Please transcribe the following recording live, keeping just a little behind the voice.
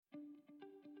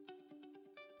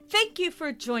Thank you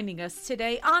for joining us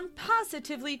today on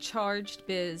Positively Charged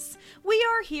Biz. We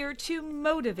are here to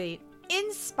motivate,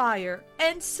 inspire,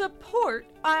 and support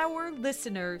our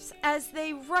listeners as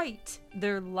they write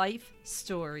their life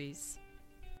stories.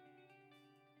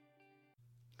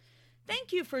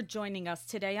 Thank you for joining us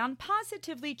today on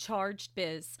Positively Charged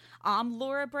Biz. I'm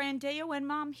Laura Brandeo,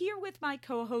 and I'm here with my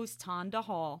co-host Tonda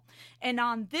Hall. And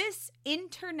on this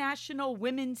International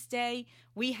Women's Day,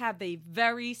 we have a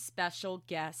very special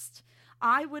guest.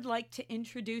 I would like to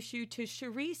introduce you to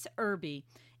Cherise Irby,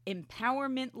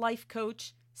 empowerment life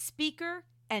coach, speaker,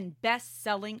 and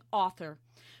best-selling author.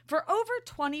 For over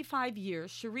 25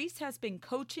 years, Cherise has been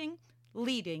coaching,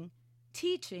 leading,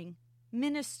 teaching,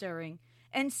 ministering,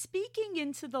 and speaking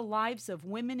into the lives of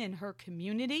women in her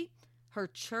community, her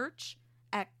church,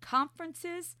 at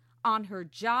conferences, on her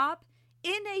job,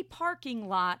 in a parking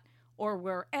lot, or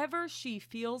wherever she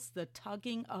feels the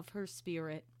tugging of her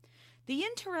spirit. The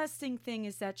interesting thing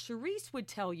is that Cherise would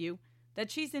tell you that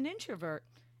she's an introvert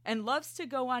and loves to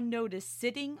go unnoticed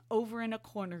sitting over in a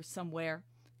corner somewhere.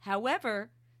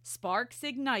 However, sparks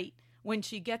ignite when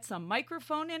she gets a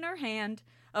microphone in her hand,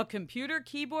 a computer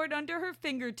keyboard under her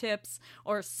fingertips,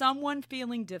 or someone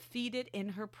feeling defeated in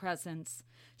her presence.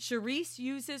 Cherise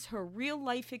uses her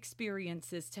real-life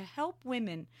experiences to help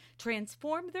women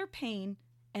transform their pain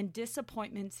and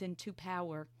disappointments into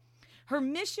power. Her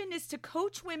mission is to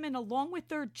coach women along with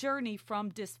their journey from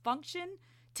dysfunction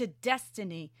to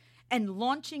destiny and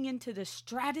launching into the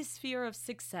stratosphere of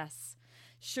success.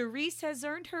 Cherise has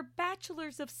earned her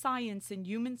Bachelor's of Science in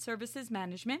Human Services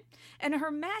Management and her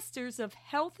Master's of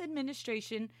Health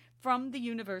Administration from the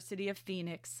University of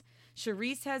Phoenix.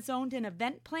 Cherise has owned an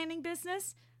event planning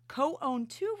business, co-owned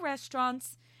 2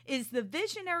 restaurants, is the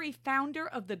visionary founder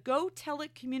of the Go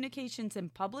Telecommunications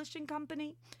and Publishing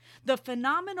Company, the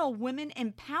Phenomenal Women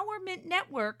Empowerment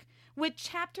Network, with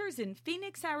chapters in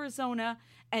Phoenix, Arizona,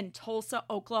 and Tulsa,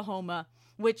 Oklahoma,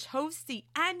 which hosts the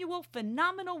annual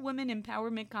Phenomenal Women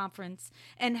Empowerment Conference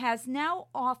and has now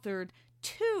authored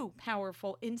 2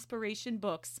 powerful inspiration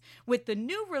books with the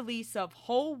new release of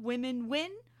Whole Women Win,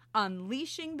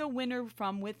 Unleashing the Winner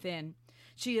from Within.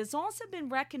 She has also been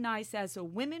recognized as a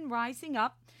Women Rising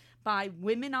Up by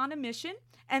Women on a Mission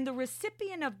and the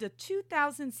recipient of the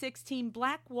 2016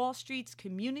 Black Wall Street's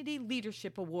Community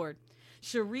Leadership Award.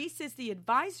 Cherise is the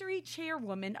advisory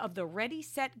chairwoman of the Ready,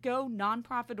 Set, Go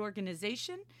nonprofit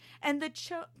organization and the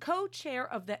co-chair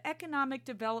of the Economic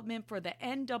Development for the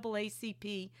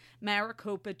NAACP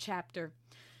Maricopa chapter.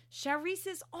 Cherise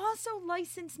is also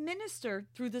licensed minister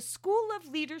through the School of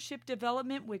Leadership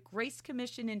Development with Grace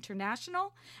Commission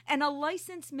International and a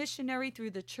licensed missionary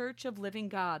through the Church of Living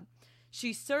God.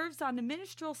 She serves on the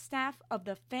ministerial staff of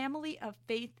the Family of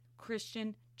Faith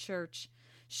Christian Church.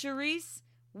 Cherise,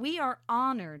 we are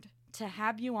honored to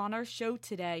have you on our show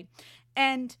today,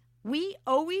 and we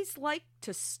always like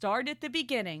to start at the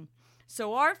beginning.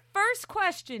 So our first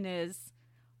question is,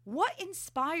 what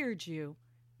inspired you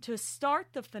to start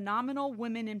the Phenomenal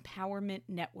Women Empowerment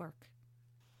Network?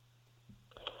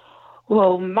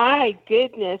 Well, my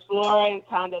goodness, Laura and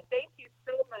Tonda, thank you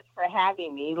so much for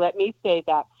having me. Let me say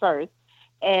that first.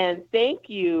 And thank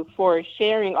you for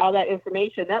sharing all that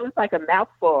information. That was like a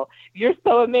mouthful. You're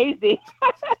so amazing.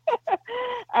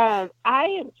 I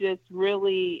am just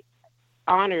really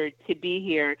honored to be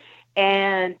here.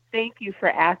 And thank you for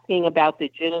asking about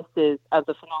the genesis of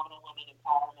the Phenomenal Women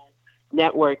Empowerment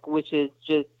Network, which is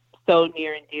just so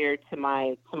near and dear to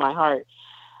my heart.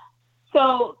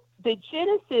 So the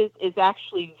genesis is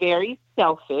actually very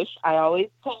selfish. I always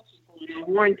tell people and I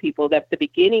warn people that the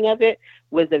beginning of it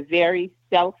was a very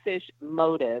selfish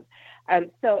motive.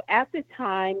 So at the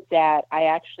time that I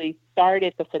actually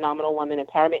started the Phenomenal Women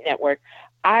Empowerment Network,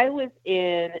 I was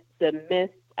in the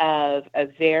midst of a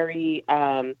very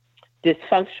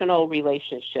dysfunctional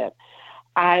relationship.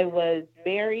 I was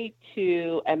married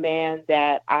to a man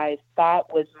that I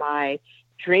thought was my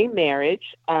dream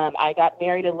marriage. I got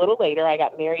married a little later. I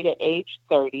got married at age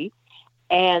 30.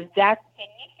 And that's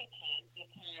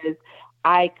significant because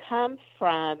I come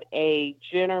from a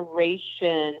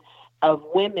generation of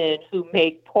women who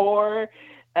make poor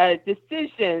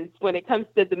decisions when it comes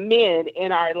to the men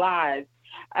in our lives.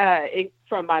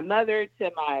 From my mother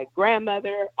to my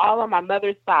grandmother, all on my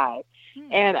mother's side.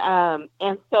 And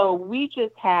so we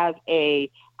just have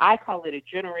I call it a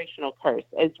generational curse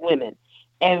as women.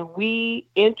 And we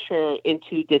enter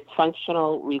into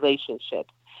dysfunctional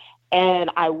relationships. And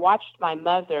I watched my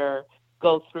mother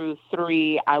go through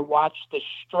 3. I watched the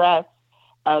stress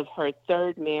of her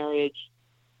 3rd marriage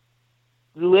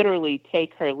literally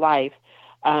take her life.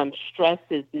 Stress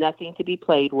is nothing to be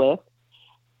played with.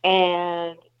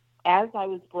 And as I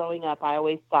was growing up, I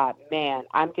always thought, man,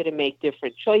 I'm going to make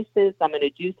different choices. I'm going to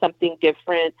do something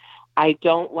different. I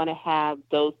don't want to have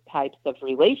those types of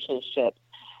relationships.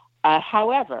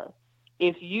 However,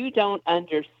 if you don't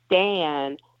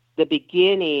understand the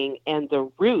beginning and the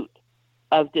root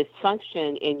of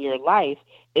dysfunction in your life,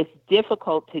 it's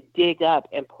difficult to dig up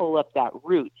and pull up that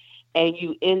root, and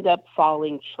you end up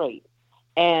falling trait.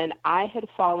 And I had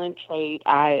fallen trait.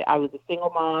 I was a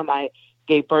single mom. I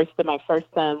gave birth to my first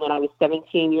son when I was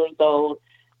 17 years old.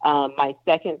 My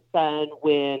second son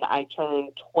when I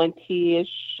turned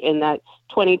 20-ish, in that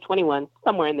 2021,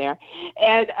 somewhere in there.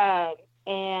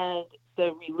 And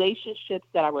the relationships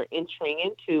that I were entering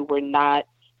into were not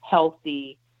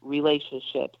healthy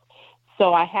relationships.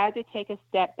 So I had to take a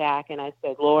step back, and I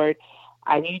said, Lord,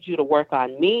 I need you to work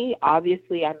on me.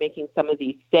 Obviously, I'm making some of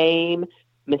these same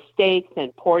mistakes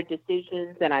and poor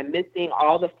decisions, and I'm missing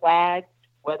all the flags,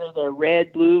 whether they're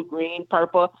red, blue, green,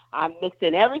 purple. I'm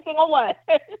missing every single one.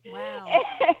 Wow.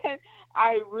 And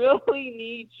I really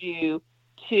need you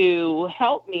to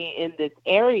help me in this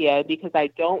area, because I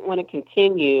don't want to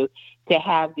continue to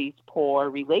have these poor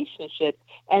relationships.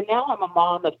 And now I'm a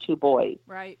mom of 2 boys.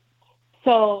 Right.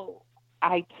 So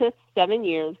I took 7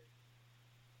 years,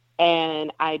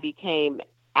 and I became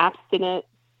abstinent.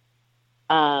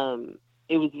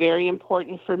 It was very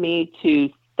important for me to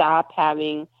stop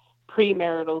having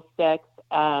premarital sex.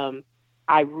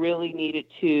 I really needed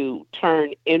to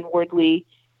turn inwardly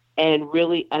and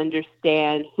really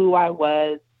understand who I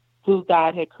was, who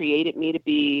God had created me to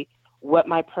be, what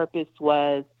my purpose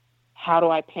was, how do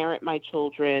I parent my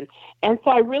children. And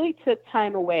so I really took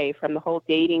time away from the whole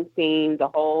dating scene,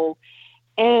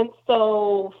 and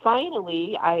so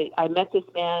finally I met this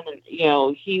man, and,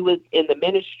 he was in the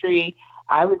ministry.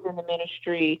 I was in the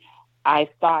ministry. I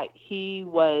thought he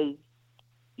was,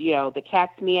 the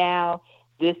cat's meow.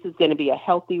 This is going to be a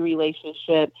healthy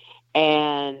relationship.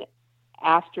 And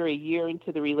after a year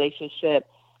into the relationship,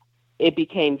 it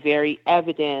became very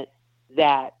evident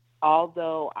that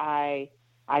although I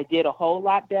did a whole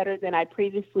lot better than I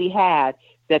previously had,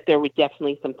 that there were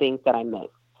definitely some things that I missed.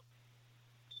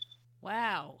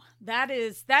 Wow. That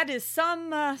is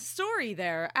some story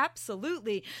there.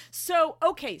 Absolutely. So,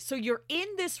 okay. So you're in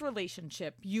this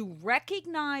relationship. You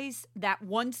recognize that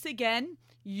once again,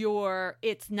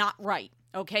 it's not right.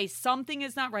 Okay. Something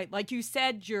is not right. Like you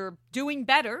said, you're doing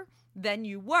better than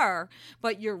you were,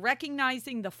 but you're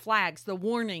recognizing the flags, the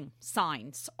warning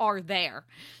signs are there.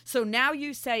 So now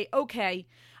you say, okay,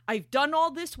 I've done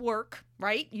all this work,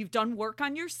 right? You've done work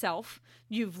on yourself.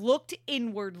 You've looked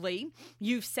inwardly.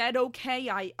 You've said, okay,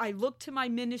 I looked to my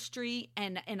ministry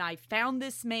and I found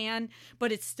this man,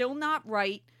 but it's still not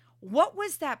right. What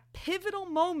was that pivotal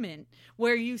moment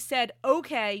where you said,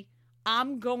 okay,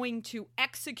 I'm going to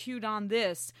execute on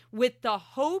this with the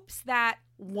hopes that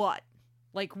what?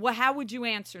 Like, how would you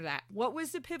answer that? What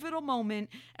was the pivotal moment,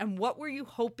 and what were you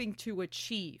hoping to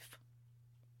achieve?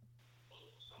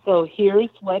 So here's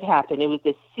what happened. It was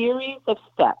a series of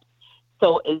steps.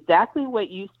 So exactly what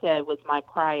you said was my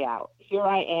cry out. Here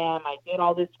I am. I did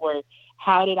all this work.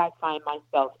 How did I find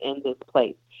myself in this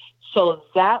place? So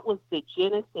that was the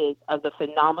genesis of the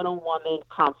Phenomenal Woman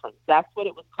Conference. That's what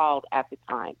it was called at the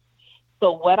time.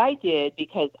 So what I did,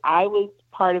 because I was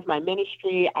part of my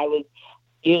ministry, I was,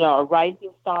 a rising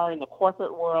star in the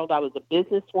corporate world. I was a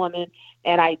businesswoman,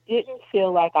 and I didn't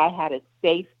feel like I had a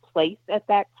safe place at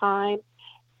that time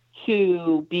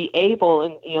to be able,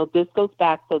 and this goes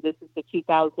back, so this is the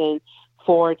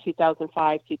 2004,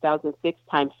 2005, 2006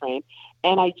 timeframe,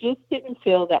 and I just didn't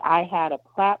feel that I had a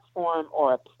platform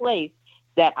or a place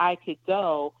that I could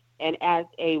go, and as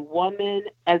a woman,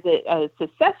 as a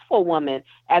successful woman,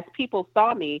 as people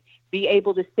saw me, be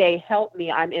able to say, help me,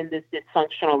 I'm in this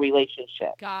dysfunctional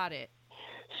relationship. Got it.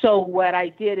 So what I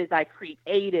did is I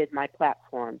created my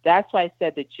platform. That's why I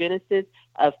said the genesis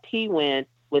of PWIN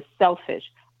was selfish.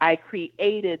 I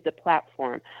created the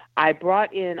platform. I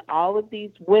brought in all of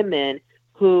these women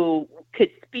who could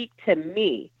speak to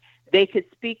me. They could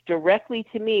speak directly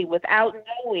to me without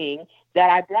knowing that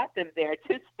I brought them there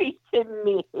to speak to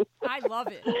me. I love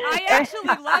it. I actually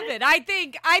love it. I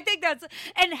think that's,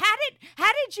 and how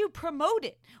did you promote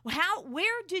it?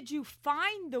 Where did you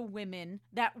find the women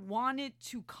that wanted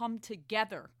to come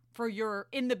together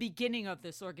in the beginning of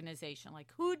this organization? Like,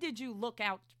 who did you look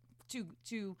out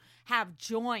to have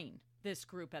join this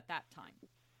group at that time?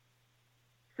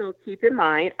 So keep in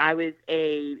mind, I was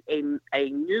a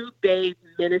new babe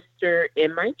minister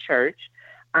in my church.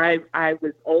 I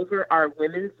was over our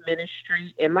women's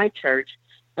ministry in my church,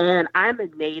 and I'm a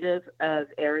native of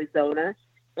Arizona,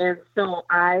 and so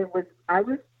I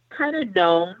was kind of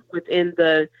known within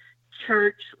the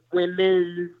church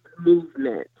women's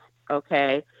movement.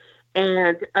 Okay.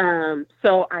 And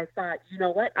so I thought, you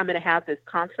know what? I'm going to have this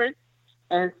conference.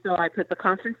 And so I put the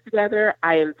conference together.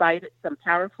 I invited some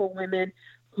powerful women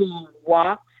who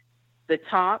walked the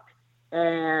talk,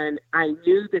 and I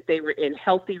knew that they were in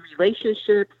healthy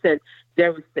relationships and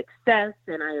there was success,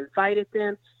 and I invited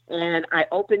them and I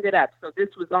opened it up. So this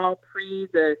was all pre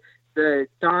the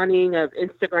dawning of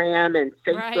Instagram and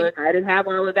Facebook. Right. I didn't have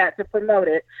all of that to promote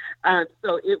it.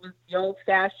 So it was the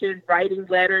old-fashioned writing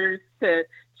letters to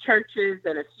churches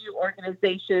and a few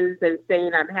organizations and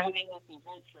saying, I'm having this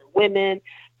event for women,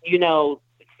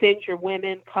 send your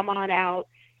women, come on out.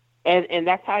 And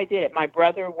that's how I did it. My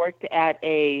brother worked at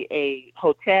a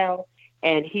hotel,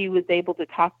 and he was able to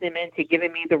talk them into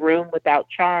giving me the room without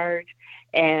charge.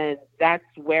 And that's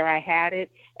where I had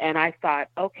it. And I thought,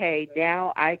 okay,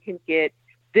 now I can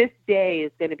this day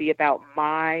is going to be about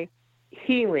my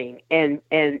healing and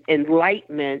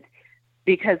enlightenment,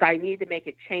 because I need to make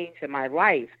a change in my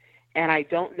life. And I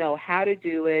don't know how to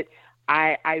do it.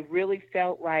 I really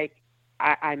felt like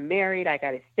I'm married. I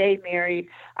got to stay married.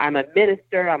 I'm a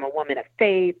minister. I'm a woman of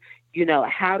faith.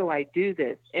 How do I do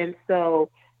this? And so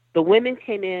the women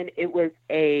came in. It was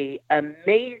an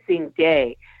amazing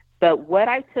day. But what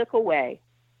I took away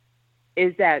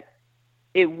is that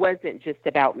it wasn't just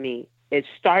about me. It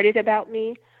started about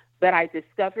me, but I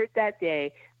discovered that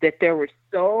day that there were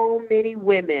so many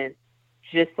women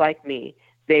just like me.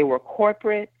 They were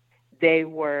corporate. They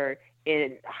were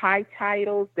in high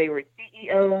titles. They were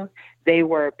CEOs. They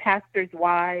were pastors'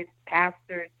 wives,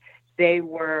 pastors. They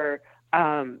were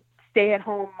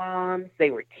stay-at-home moms. They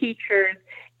were teachers.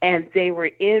 And they were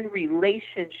in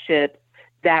relationships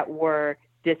that were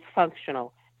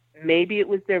dysfunctional. Maybe it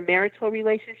was their marital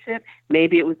relationship.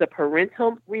 Maybe it was a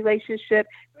parental relationship.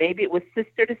 Maybe it was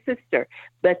sister to sister.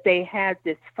 But they had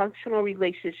dysfunctional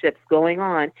relationships going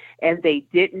on, and they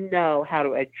didn't know how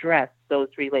to address those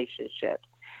relationships.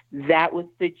 That was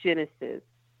the genesis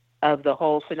of the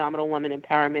whole Phenomenal Woman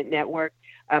Empowerment Network.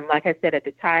 Like I said, at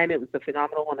the time, it was the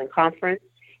Phenomenal Woman Conference.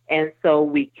 And so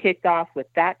we kicked off with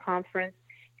that conference.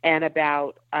 And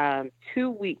about 2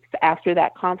 weeks after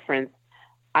that conference,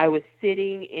 I was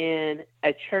sitting in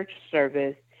a church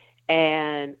service,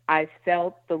 and I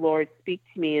felt the Lord speak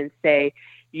to me and say,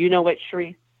 you know what,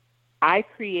 Sharice, I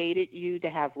created you to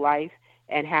have life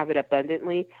and have it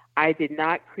abundantly. I did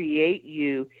not create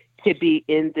you to be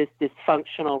in this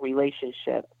dysfunctional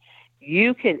relationship.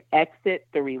 You can exit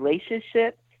the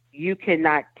relationship. You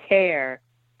cannot tear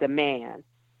the man.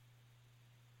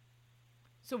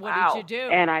 So what did you do?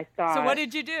 And I thought. So what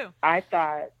did you do? I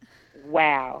thought,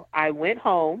 wow. I went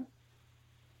home.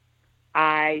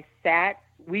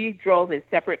 We drove in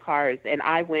separate cars, and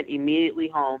I went immediately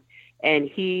home, and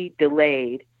he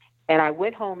delayed. And I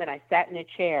went home and I sat in a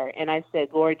chair, and I said,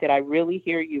 Lord, did I really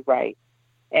hear you right?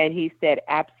 And he said,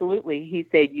 absolutely. He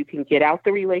said, you can get out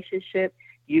the relationship.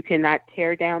 You cannot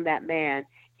tear down that man.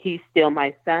 He's still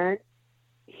my son.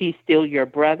 He's still your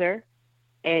brother.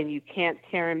 And you can't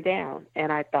tear him down.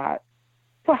 And I thought,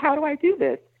 so how do I do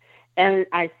this? And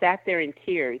I sat there in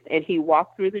tears, and he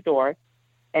walked through the door,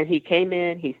 and he came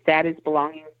in, he sat his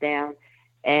belongings down,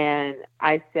 and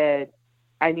I said,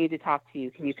 I need to talk to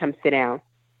you. Can you come sit down?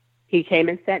 He came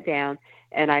and sat down,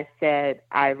 and I said,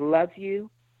 I love you.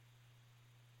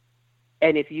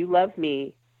 And if you love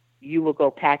me, you will go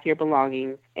pack your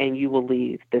belongings and you will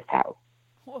leave this house.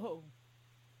 Whoa.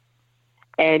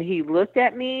 And he looked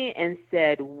at me and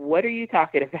said, what are you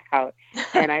talking about?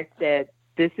 And I said,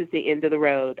 this is the end of the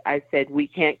road. I said, we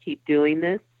can't keep doing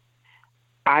this.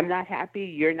 I'm not happy.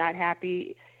 You're not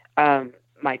happy.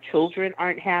 My children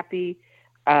aren't happy.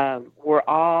 We're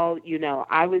all,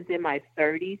 I was in my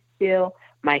 30s still.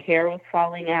 My hair was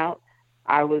falling out.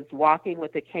 I was walking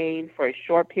with a cane for a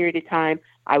short period of time.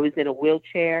 I was in a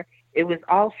wheelchair. It was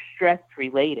all stress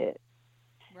related.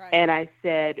 Right. And I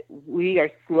said, we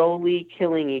are slowly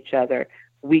killing each other.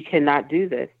 We cannot do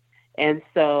this. And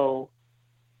so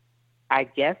I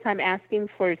guess I'm asking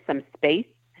for some space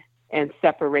and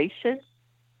separation,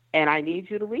 and I need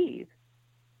you to leave.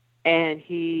 And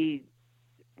he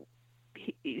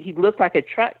looked like a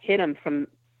truck hit him from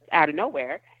out of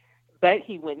nowhere, but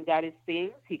he went and got his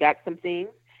things. He got some things,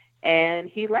 and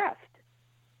he left.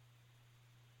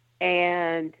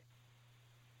 And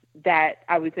that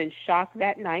I was in shock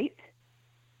that night.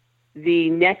 The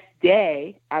next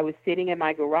day, I was sitting in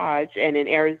my garage, and in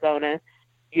Arizona,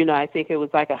 I think it was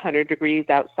like 100 degrees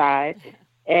outside.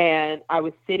 And I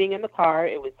was sitting in the car.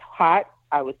 It was hot.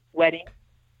 I was sweating.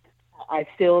 I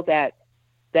feel that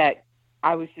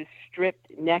I was just stripped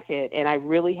naked, and I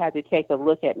really had to take a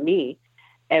look at me.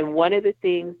 And one of the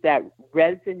things that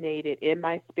resonated in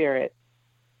my spirit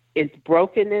is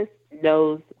brokenness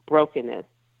knows brokenness.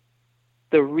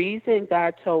 The reason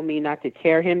God told me not to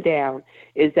tear him down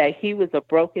is that he was a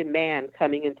broken man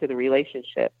coming into the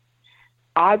relationship.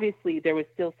 Obviously, there was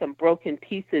still some broken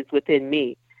pieces within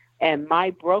me, and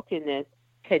my brokenness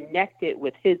connected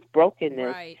with his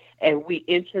brokenness, right. and we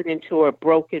entered into a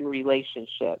broken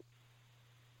relationship.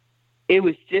 It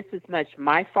was just as much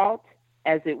my fault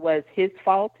as it was his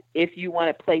fault, if you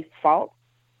want to place fault.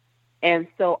 And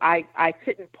so I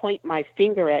couldn't point my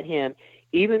finger at him,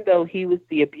 even though he was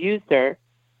the abuser,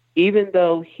 even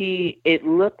though it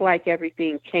looked like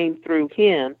everything came through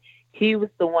him. He was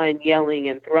the one yelling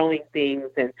and throwing things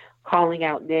and calling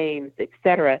out names,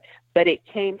 etc. But it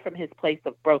came from his place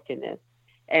of brokenness.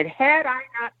 And had I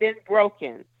not been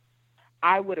broken,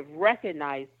 I would have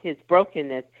recognized his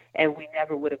brokenness, and we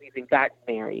never would have even gotten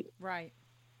married. Right.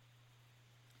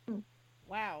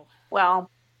 Wow. Well,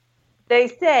 they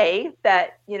say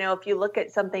that, if you look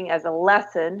at something as a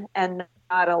lesson and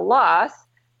not a loss,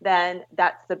 then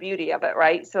that's the beauty of it,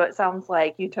 right? So it sounds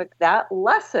like you took that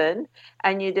lesson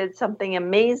and you did something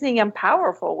amazing and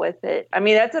powerful with it. I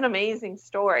mean, that's an amazing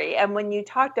story. And when you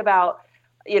talked about,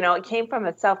 it came from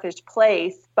a selfish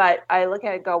place, but I look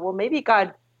at it and go, well, maybe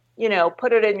God,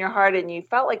 put it in your heart and you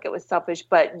felt like it was selfish,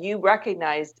 but you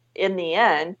recognized in the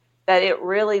end that it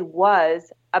really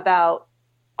was about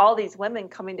all these women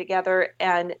coming together.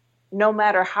 And no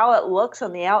matter how it looks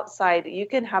on the outside, you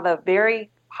can have a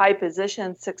very high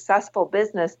position, successful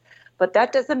business, but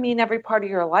that doesn't mean every part of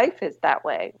your life is that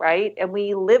way, right? And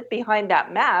we live behind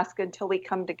that mask until we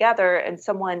come together and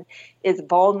someone is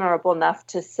vulnerable enough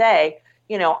to say,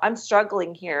 I'm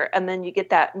struggling here. And then you get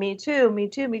that, me too, me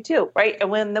too, me too, right?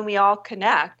 And then we all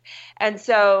connect. And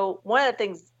so one of the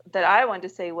things that I wanted to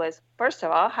say was, first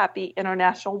of all, happy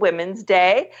International Women's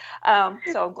Day.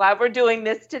 So I'm glad we're doing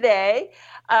this today.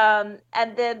 And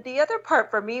then the other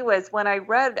part for me was when I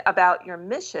read about your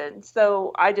mission.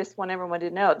 So I just want everyone to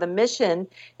know the mission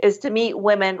is to meet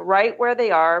women right where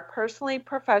they are, personally,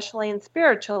 professionally, and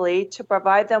spiritually, to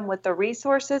provide them with the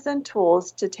resources and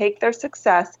tools to take their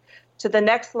success to the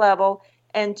next level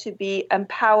and to be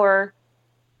empowered,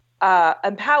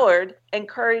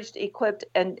 encouraged, equipped,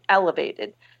 and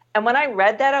elevated. And when I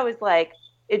read that, I was like,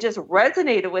 it just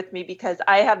resonated with me because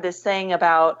I have this saying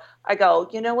I go,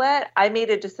 you know what? I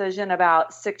made a decision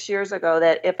about 6 years ago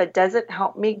that if it doesn't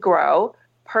help me grow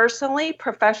personally,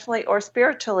 professionally, or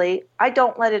spiritually, I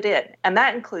don't let it in. And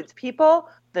that includes people,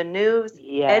 the news,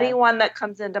 anyone that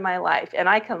comes into my life. And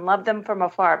I can love them from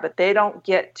afar, but they don't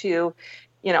get to,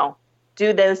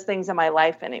 do those things in my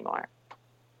life anymore.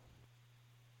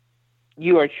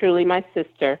 You are truly my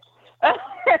sister.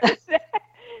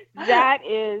 That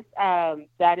is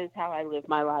how I live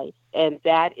my life. And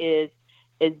that is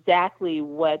exactly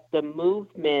what the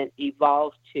movement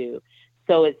evolved to.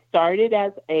 So it started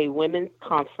as a women's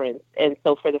conference. And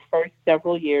so for the first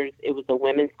several years, it was a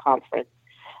women's conference.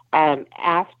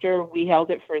 After we held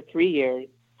it for 3 years,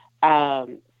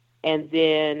 and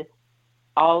then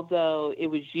although it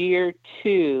was year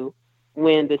 2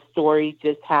 when the story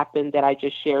just happened that I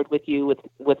just shared with you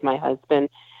with my husband,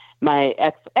 my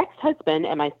ex-husband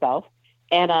and myself.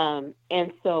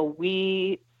 And so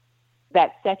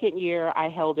that second year, I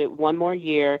held it one more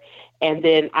year, and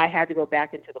then I had to go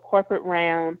back into the corporate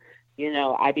realm.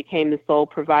 I became the sole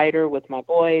provider with my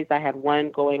boys. I had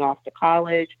one going off to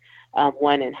college,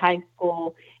 one in high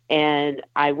school, and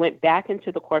I went back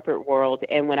into the corporate world.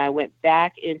 And when I went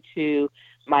back into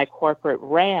my corporate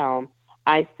realm,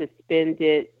 I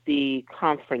suspended the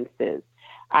conferences.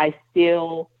 I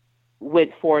still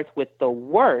went forth with the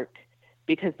work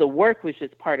because the work was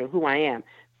just part of who I am.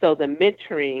 So the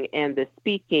mentoring and the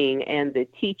speaking and the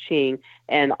teaching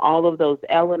and all of those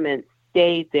elements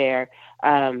stayed there,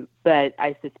 but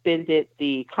I suspended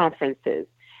the conferences.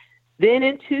 Then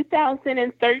in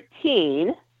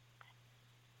 2013,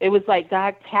 it was like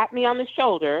God tapped me on the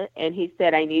shoulder and he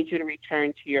said, I need you to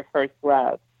return to your first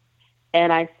love.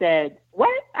 And I said,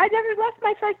 what? I never left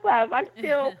my first love. I'm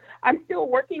still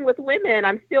working with women.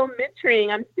 I'm still mentoring.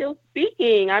 I'm still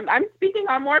speaking. I'm speaking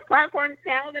on more platforms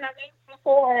now than I've been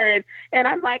before. And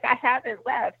I'm like, I haven't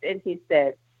left. And he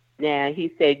said,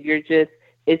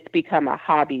 it's become a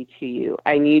hobby to you.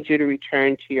 I need you to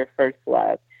return to your first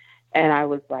love. And I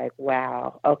was like,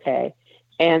 wow, okay.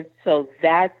 And so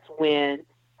that's when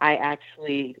I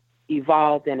actually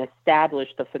evolved and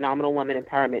established the Phenomenal Woman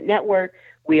Empowerment Network.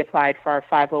 We applied for our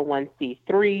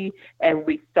 501c3 and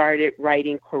we started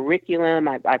writing curriculum.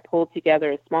 I pulled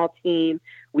together a small team.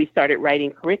 We started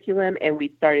writing curriculum and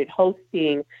we started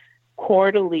hosting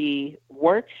quarterly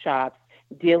workshops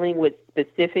dealing with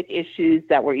specific issues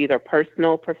that were either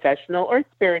personal, professional, or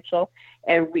spiritual.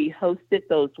 And we hosted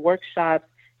those workshops,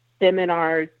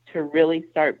 seminars to really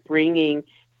start bringing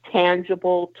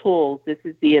tangible tools. This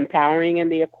is the empowering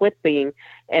and the equipping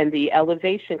and the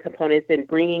elevation components, and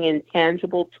bringing in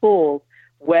tangible tools,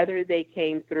 whether they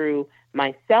came through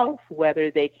myself,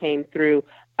 whether they came through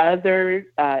other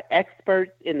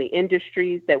experts in the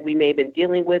industries that we may have been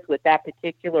dealing with that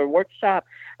particular workshop.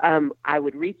 I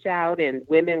would reach out and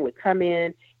women would come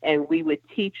in and we would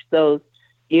teach those,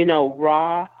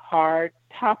 raw, hard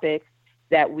topics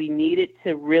that we needed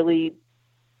to really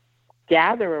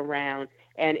gather around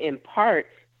and impart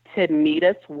to meet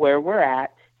us where we're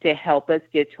at, to help us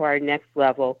get to our next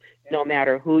level. No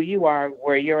matter who you are,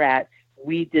 where you're at,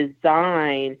 we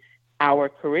design our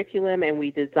curriculum and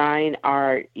we design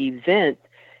our events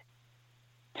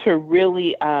to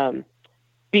really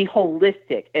be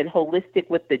holistic, and holistic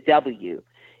with the W,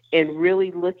 and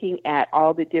really looking at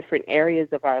all the different areas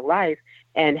of our life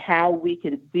and how we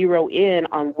can zero in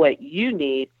on what you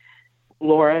need,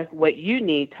 Laura, what you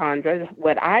need, Tondra,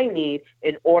 what I need,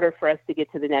 in order for us to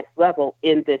get to the next level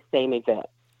in this same event.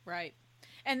 Right.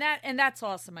 And that's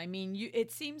awesome. I mean,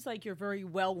 it seems like you're very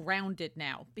well-rounded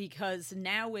now, because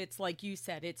now it's, like you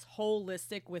said, it's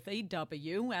holistic with a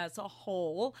W as a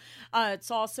whole.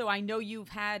 It's also, I know you've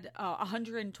had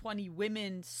 120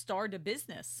 women start a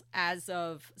business as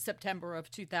of September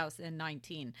of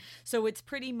 2019. So it's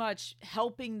pretty much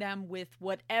helping them with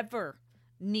whatever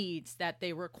needs that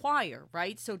they require,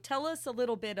 right? So tell us a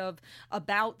little bit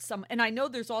about some, and I know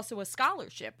there's also a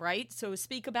scholarship, right? So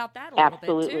speak about that a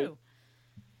little bit too.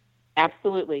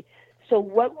 Absolutely. So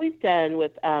what we've done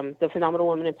with the Phenomenal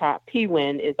Women Empowerment,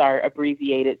 PWIN is our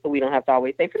abbreviated, so we don't have to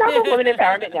always say Phenomenal Women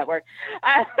Empowerment Network.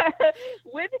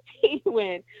 With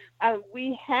PWIN,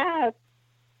 we have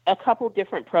a couple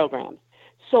different programs.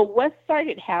 So what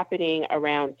started happening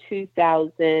around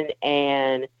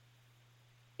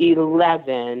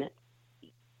 2011,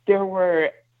 there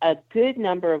were a good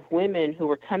number of women who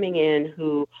were coming in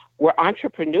who were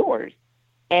entrepreneurs.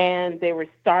 And they were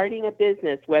starting a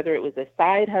business, whether it was a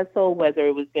side hustle, whether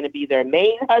it was going to be their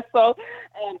main hustle,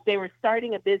 and they were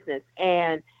starting a business.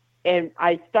 And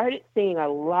I started seeing a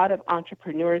lot of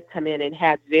entrepreneurs come in and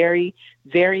had very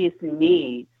various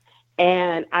needs.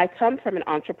 And I come from an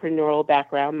entrepreneurial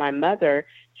background. My mother,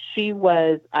 she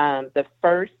was the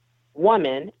first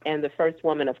woman and the first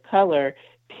woman of color,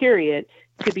 period,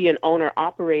 to be an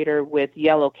owner-operator with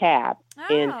Yellow Cab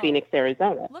in Phoenix,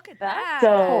 Arizona. Look at that.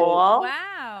 So,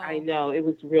 wow. I know, it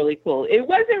was really cool. It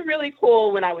wasn't really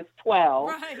cool when I was 12.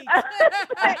 Right. It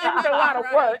was a lot of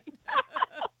work.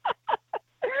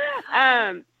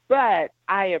 But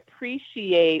I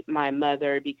appreciate my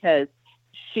mother because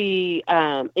she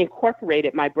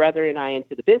incorporated my brother and I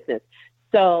into the business.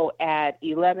 So at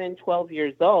 11, 12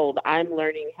 years old, I'm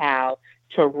learning how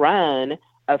to run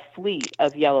a fleet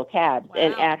of Yellow Cabs. Wow.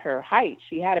 And at her height,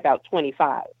 she had about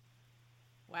 25.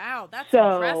 Wow, that's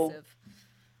impressive.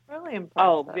 Really impressive.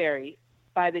 Oh, very.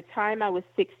 By the time I was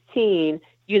 16,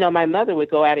 my mother would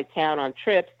go out of town on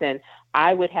trips, and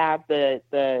I would have the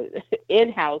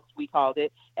in-house, we called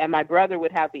it, and my brother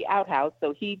would have the outhouse.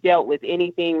 So he dealt with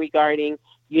anything regarding,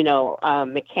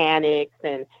 mechanics,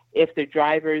 and if the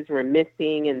drivers were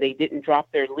missing and they didn't drop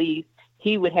their lease,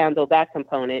 he would handle that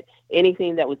component.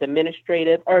 Anything that was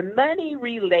administrative or money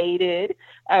related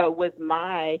was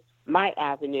my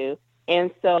avenue.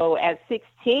 And so at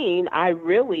 16, I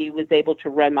really was able to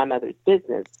run my mother's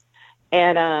business.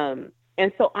 And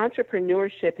so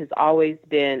entrepreneurship has always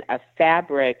been a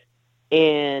fabric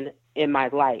in my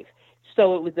life.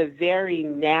 So it was a very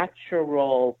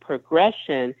natural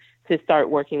progression to start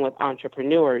working with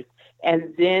entrepreneurs,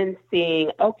 and then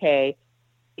seeing, okay,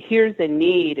 here's a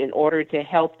need in order to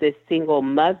help this single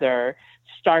mother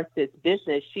start this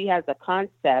business. She has a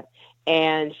concept,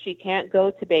 and she can't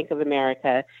go to Bank of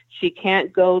America. She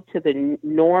can't go to the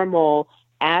normal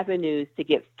avenues to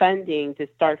get funding to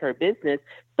start her business.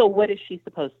 So what is she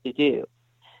supposed to do?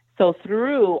 So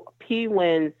through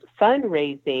PWIN's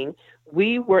fundraising,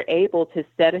 we were able to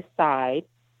set aside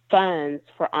funds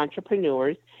for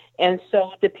entrepreneurs. And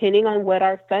so depending on what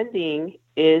our funding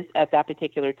is at that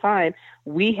particular time,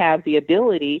 we have the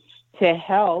ability to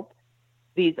help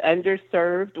these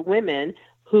underserved women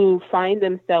who find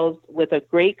themselves with a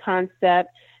great concept,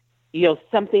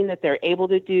 something that they're able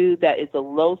to do that is a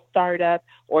low startup,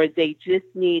 or they just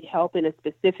need help in a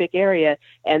specific area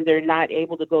and they're not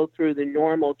able to go through the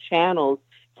normal channels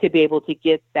to be able to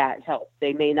get that help.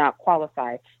 They may not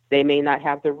qualify. They may not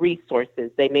have the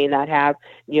resources. They may not have,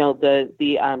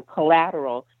 the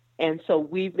collateral. And so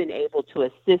we've been able to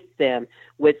assist them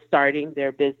with starting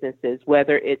their businesses,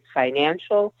 whether it's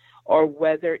financial or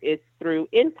whether it's through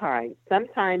in-kind.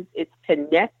 Sometimes it's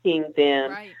connecting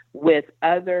them with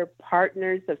other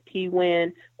partners of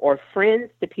PWIN or friends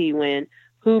to PWIN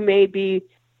who may be,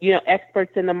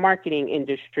 experts in the marketing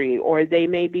industry, or they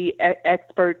may be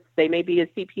experts, they may be a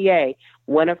CPA.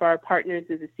 One of our partners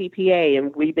is a CPA,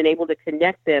 and we've been able to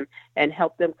connect them and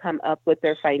help them come up with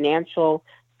their financial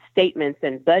statements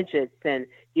and budgets and,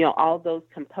 all those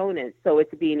components. So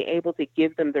it's being able to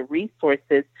give them the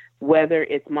resources, whether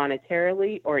it's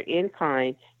monetarily or in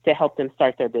kind, to help them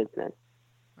start their business.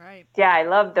 Right. Yeah, I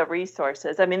love the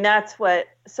resources. I mean, that's what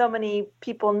so many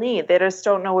people need. They just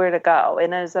don't know where to go.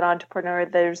 And as an entrepreneur,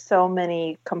 there's so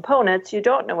many components, you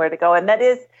don't know where to go. And that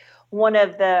is one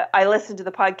of I listened to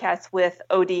the podcast with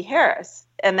O.D. Harris,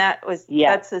 and that's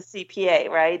a CPA,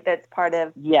 right? That's part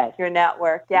of your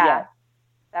network. Yeah. Yes.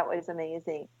 That was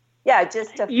amazing. Yeah,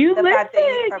 just the fact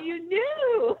that you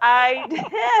knew. I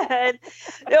did.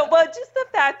 No, well, just the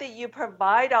fact that you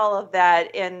provide all of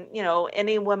that, and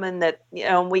any woman that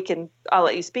I'll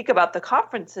let you speak about the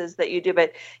conferences that you do,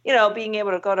 but being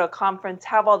able to go to a conference,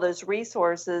 have all those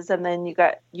resources, and then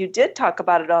you did talk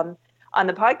about it on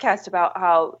the podcast about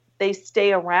how they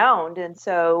stay around, and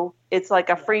so it's like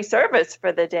a free service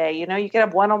for the day. You can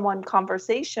have one-on-one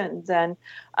conversations and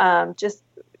just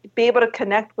be able to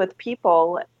connect with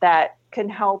people that can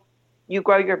help you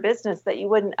grow your business that you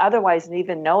wouldn't otherwise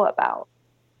even know about.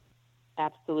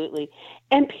 Absolutely.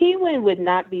 And PWIN would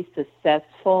not be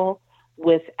successful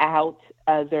without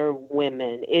other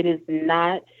women. It is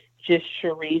not just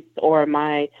Sharice or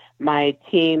my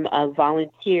team of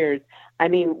volunteers. I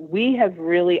mean,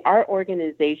 our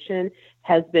organization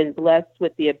has been blessed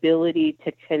with the ability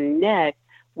to connect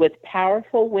with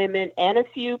powerful women and a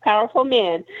few powerful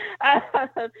men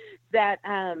that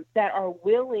are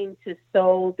willing to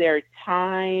sow their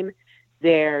time,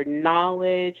 their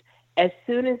knowledge. As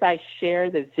soon as I share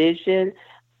the vision,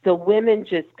 the women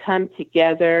just come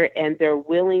together and they're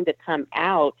willing to come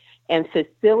out and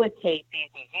facilitate these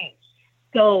events.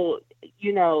 So,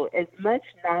 as much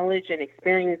knowledge and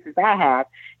experience as I have,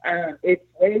 it's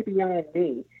way beyond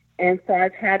me. And so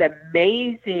I've had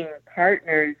amazing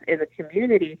partners in the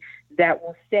community that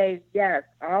will say, yes,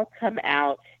 I'll come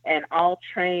out and I'll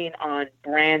train on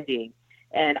branding,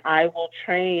 and I will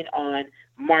train on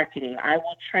marketing. I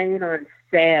will train on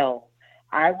sales.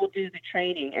 I will do the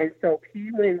training. And so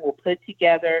PWIN will put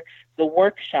together the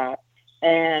workshop,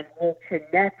 and we'll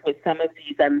connect with some of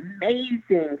these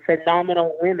amazing,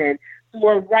 phenomenal women who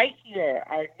are right here,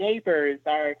 our neighbors,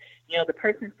 the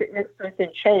person sitting next to us in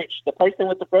church, the person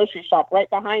with the grocery shop right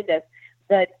behind us.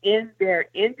 But in their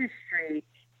industry,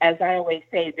 as I always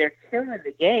say, they're killing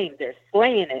the game, they're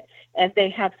slaying it, and they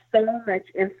have so much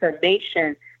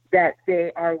information that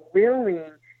they are willing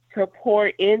to pour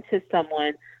into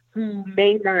someone who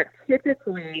may not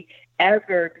typically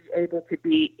ever be able to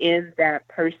be in that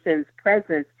person's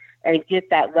presence and get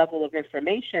that level of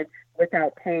information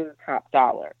without paying top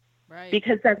dollar. Right.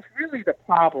 Because that's really the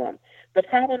problem. The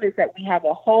problem is that we have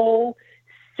a whole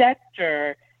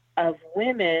sector of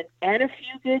women and a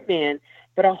few good men,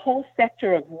 but a whole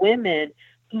sector of women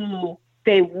who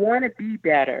they want to be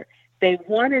better. They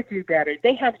want to do better.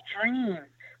 They have dreams,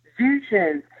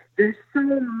 visions. There's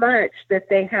so much that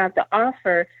they have to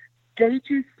offer. They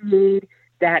just need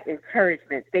that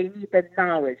encouragement. They need the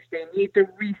knowledge. They need the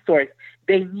resource.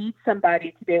 They need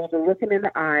somebody to be able to look them in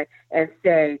the eye and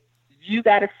say, you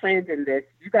got a friend in this.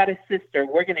 You got a sister.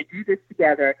 We're going to do this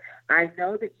together. I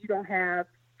know that you don't have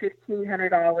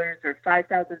 $1,500 or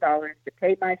 $5,000 to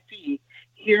pay my fee.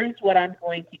 Here's what I'm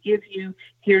going to give you.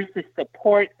 Here's the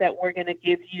support that we're going to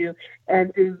give you.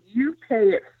 And then you pay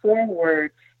it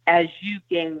forward as you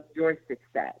gain your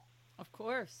success. Of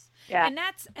course. Yeah. And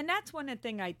that's one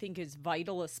thing I think is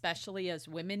vital, especially as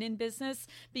women in business,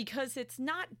 because it's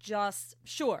not just,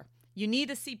 sure, you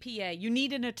need a CPA, you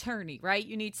need an attorney, right?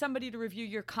 You need somebody to review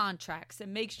your contracts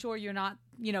and make sure you're not,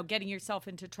 getting yourself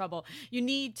into trouble. You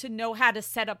need to know how to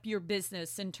set up your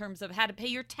business in terms of how to pay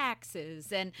your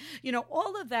taxes. And,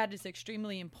 all of that is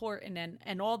extremely important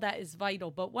and all that is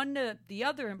vital. But one of the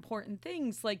other important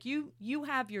things, like you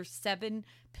have your 7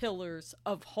 pillars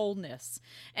of wholeness.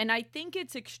 And I think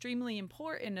it's extremely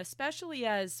important, especially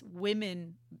as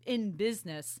women in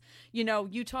business.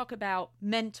 You talk about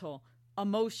mental,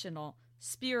 emotional,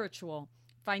 spiritual,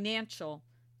 financial,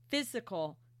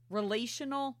 physical,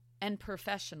 relational, and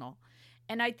professional.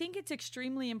 And I think it's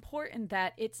extremely important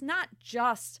that it's not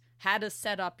just how to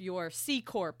set up your C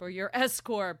Corp or your S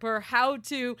Corp, or how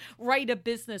to write a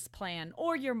business plan,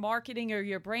 or your marketing or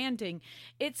your branding.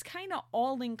 It's kind of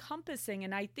all encompassing.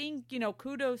 And I think,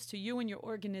 kudos to you and your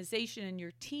organization and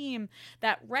your team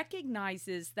that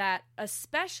recognizes that,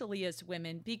 especially as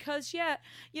women, because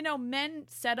men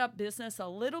set up business a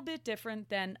little bit different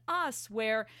than us,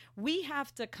 where we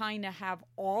have to kind of have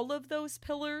all of those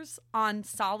pillars on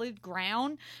solid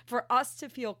ground for us to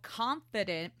feel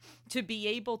confident to be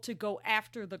able to go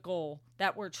after the goal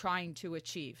that we're trying to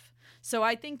achieve. So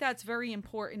I think that's very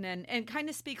important, and kind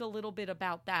of speak a little bit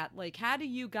about that. Like, how do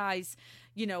you guys,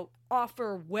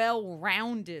 offer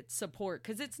well-rounded support?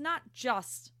 Because it's not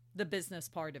just the business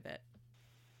part of it.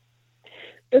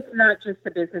 It's not just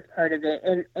the business part of it.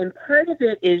 And part of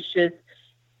it is just,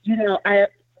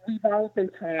 we've always been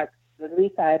taught, at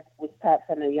least I was taught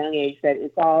from a young age, that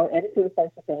it's all, everything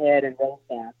starts with the head and rolls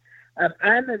down.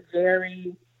 I'm a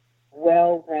very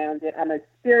well-rounded, I'm a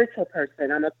spiritual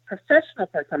person, I'm a professional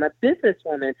person, I'm a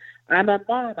businesswoman, I'm a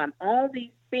mom, I'm all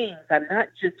these things. I'm not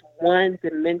just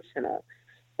one-dimensional.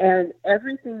 And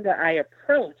everything that I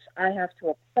approach, I have to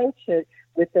approach it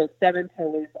with those 7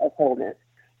 pillars of wholeness.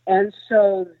 And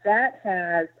so that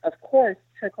has, of course,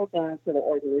 trickled down to the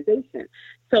organization.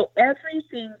 So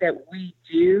everything that we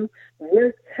do,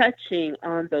 we're touching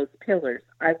on those pillars.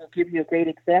 I will give you a great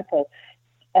example.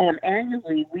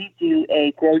 Annually, we do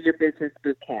a Grow Your Business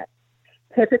Boot Camp.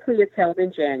 Typically, it's held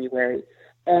in January.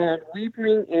 And we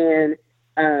bring in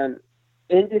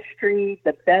industry,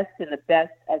 the best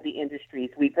of the industries.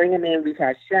 We bring them in. We've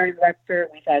had Sharon Lecter.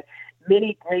 We've had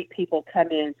many great people come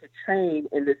in to train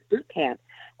in this boot camp.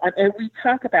 And we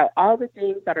talk about all the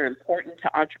things that are important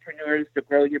to entrepreneurs to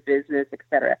grow your business, et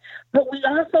cetera. But we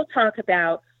also talk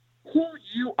about who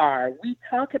you are. We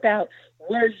talk about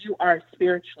where you are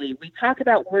spiritually. We talk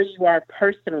about where you are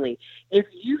personally. If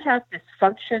you have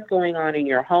dysfunction going on in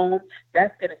your home,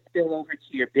 that's going to spill over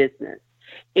to your business.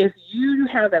 If you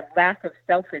have a lack of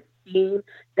self-esteem,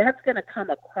 that's going to come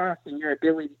across in your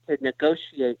ability to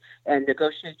negotiate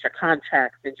your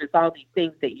contracts and just all these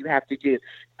things that you have to do.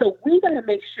 So we got to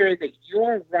make sure that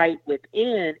you're right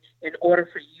within in order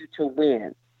for you to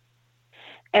win.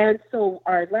 And so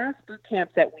our last boot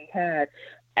camps that we had,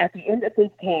 at the end of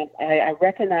boot camp, I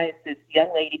recognized this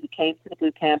young lady who came to the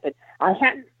boot camp, and I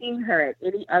hadn't seen her at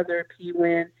any other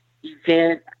PWIN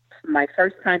event, my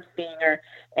first time seeing her,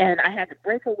 and I had to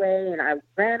break away, and I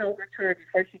ran over to her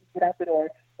before she could get out the door,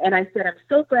 and I said, I'm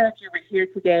so glad you were here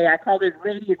today. I called her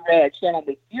Radiant Red. She had on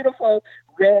this beautiful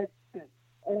red suit.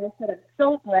 And I said, I'm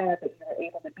so glad that you were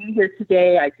able to be here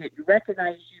today. I didn't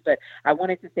recognize you, but I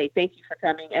wanted to say thank you for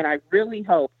coming, and I really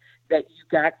hope that you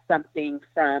got something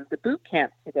from the boot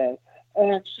camp today.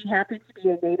 And she happened to be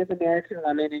a Native American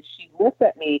woman, and she looked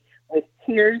at me with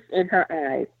tears in her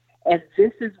eyes. And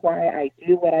this is why I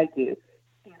do what I do.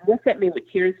 She looked at me with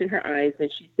tears in her eyes, and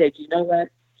she said, you know what?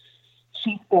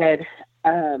 She said,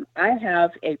 I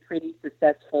have a pretty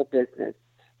successful business,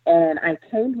 and I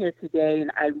came here today,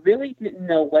 and I really didn't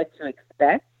know what to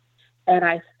expect. And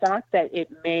I thought that it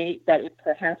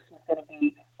perhaps was going to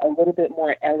be a little bit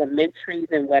more elementary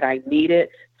than what I needed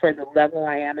for the level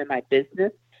I am in my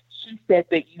business. She said,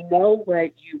 but you know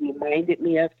what you reminded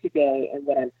me of today and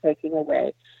what I'm taking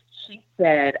away? She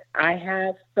said, I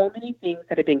have so many things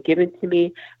that have been given to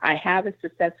me. I have a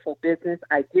successful business.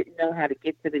 I didn't know how to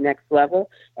get to the next level.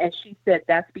 And she said,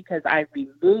 that's because I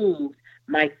removed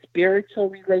my spiritual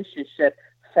relationship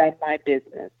from my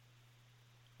business.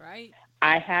 Right.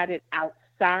 I had it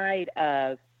outside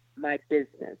of my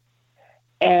business.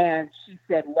 And she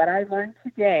said, what I learned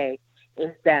today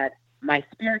is that my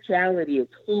spirituality is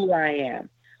who I am,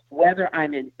 whether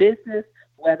I'm in business,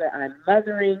 whether I'm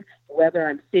mothering, whether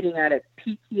I'm sitting at a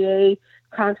PTA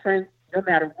conference, no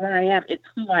matter where I am, it's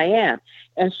who I am.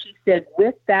 And she said,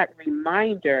 with that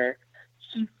reminder,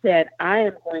 she said, I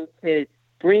am going to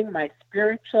bring my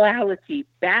spirituality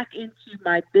back into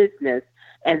my business,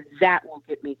 and that will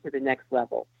get me to the next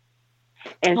level.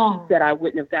 And she said, I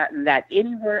wouldn't have gotten that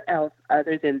anywhere else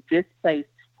other than this place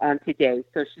today.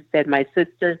 So she said, my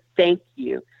sister, thank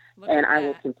you. And I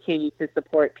will continue to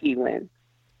support PWIN.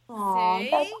 Oh,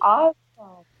 that's awesome.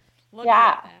 Look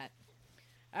at that.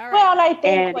 All right. Well, and I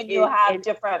think when you have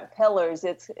different pillars,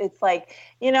 it's like,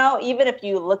 even if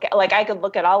you look at, like, I could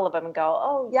look at all of them and go,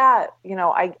 oh yeah,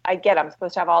 I get I'm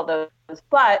supposed to have all those,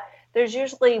 but there's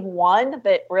usually one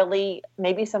that really,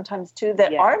 maybe sometimes two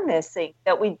that are missing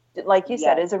that we, like you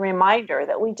said, is a reminder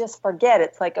that we just forget.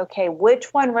 It's like, okay,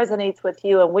 which one resonates with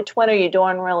you and which one are you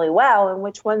doing really well and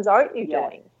which ones aren't you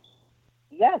doing?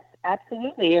 Yes,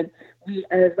 absolutely. And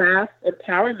our last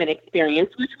empowerment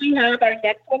experience, which we have our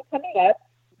next one coming up,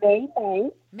 May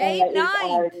 9th. May Is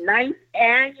our 9th. 9th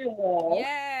annual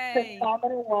Yay.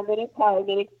 Phenomenal Woman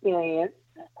Empowerment Experience.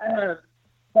 Um,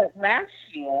 but last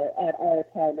year at our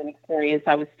empowerment experience,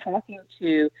 I was talking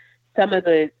to some of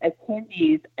the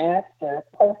attendees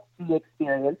post the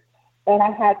experience, and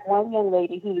I had one young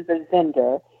lady who is a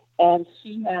vendor, and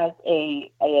she has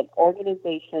an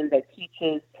organization that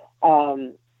teaches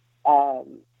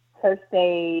first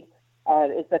aid.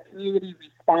 It's a community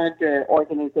responder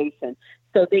organization.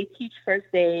 So they teach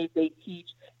first aid, they teach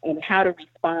and how to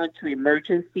respond to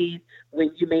emergencies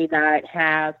when you may not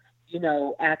have,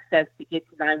 access to get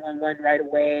to 911 right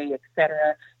away, et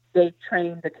cetera. They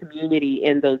train the community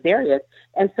in those areas.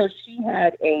 And so she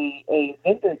had a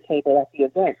vendor table at the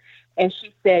event. And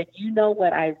she said,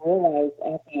 what I realized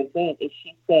at the event is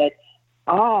she said,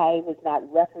 I was not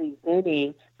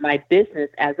representing my business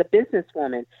as a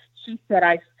businesswoman. She said,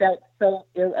 I felt so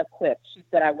ill-equipped. She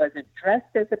said, I wasn't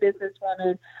dressed as a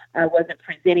businesswoman. I wasn't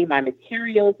presenting my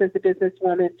materials as a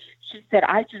businesswoman. She said,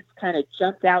 I just kind of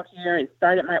jumped out here and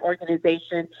started my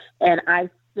organization, and I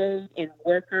stayed in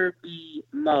worker bee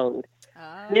mode.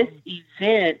 Oh. This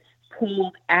event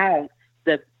pulled out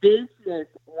the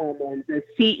businesswoman, the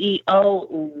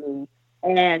CEO in me,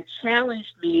 and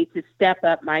challenged me to step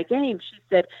up my game. She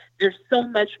said, there's so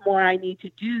much more I need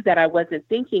to do that I wasn't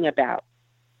thinking about.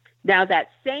 Now, that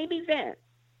same event,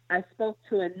 I spoke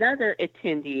to another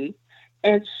attendee,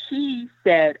 and she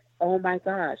said, oh, my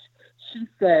gosh. She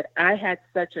said, I had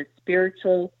such a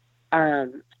spiritual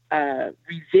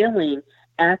revealing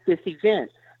at this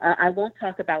event. I won't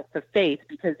talk about the faith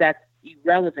because that's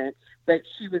irrelevant, but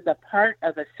she was a part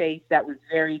of a faith that was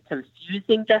very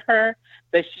confusing to her,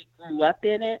 but she grew up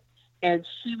in it, and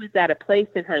she was at a place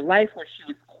in her life where she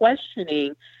was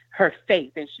questioning her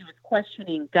faith, and she was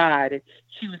questioning God, and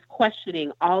she was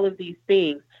questioning all of these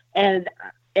things. And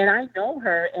I know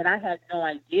her, and I had no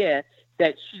idea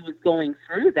that she was going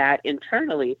through that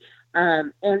internally.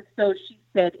 And so she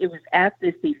said it was at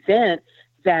this event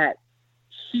that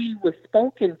she was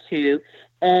spoken to,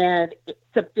 and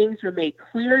some things were made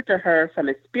clear to her from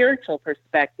a spiritual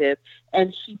perspective.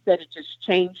 And she said it just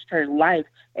changed her life,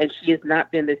 and she has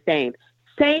not been the same.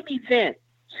 Same event,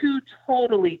 two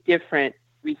totally different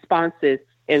responses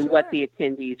in what the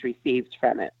attendees received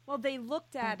from it. Well, they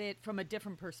looked at it from a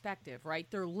different perspective, right?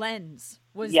 Their lens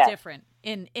was yes. different.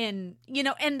 And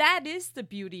that is the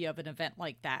beauty of an event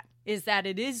like that, is that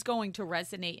it is going to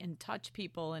resonate and touch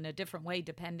people in a different way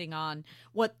depending on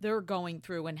what they're going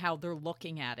through and how they're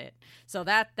looking at it. So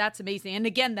that's amazing. And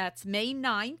again, that's May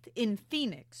 9th in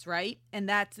Phoenix, right? And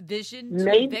that's Vision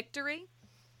to Victory.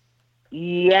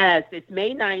 Yes, it's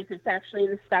May 9th. It's actually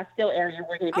in the Scottsdale area.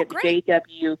 We're going to get the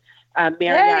JW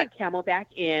Marriott Camelback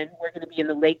Inn. We're going to be in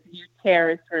the Lakeview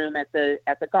Terrace room at the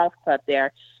golf club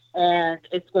there. And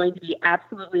it's going to be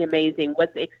absolutely amazing.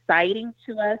 What's exciting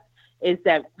to us is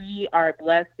that we are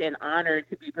blessed and honored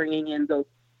to be bringing in those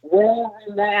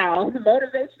world-renowned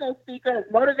motivational speakers,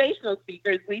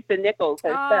 Lisa Nichols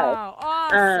herself. Oh,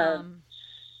 awesome.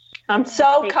 I'm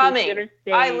so coming.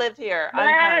 I live here.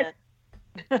 I'm coming.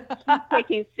 She's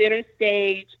taking center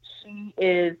stage. She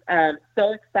is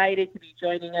so excited to be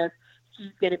joining us.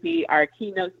 She's going to be our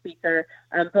keynote speaker.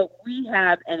 But we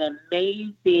have an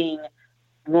amazing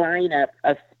lineup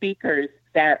of speakers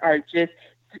that are just,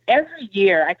 every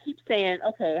year, I keep saying,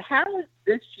 okay, how is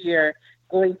this year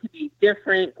going to be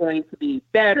different, going to be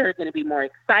better, going to be more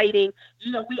exciting?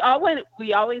 We always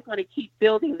want to keep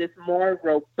building this more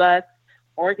robust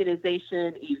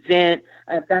organization, event.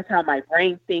 That's how my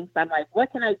brain thinks. I'm like,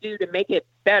 what can I do to make it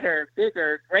better,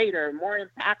 bigger, greater, more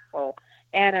impactful?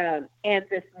 And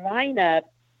this lineup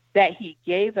that he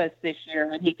gave us this year,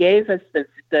 when he gave us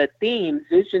the theme,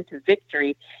 Vision to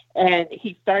Victory, and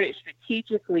he started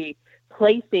strategically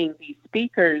placing these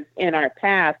speakers in our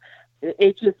path,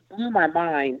 it just blew my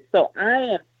mind. So I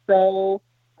am so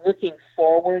looking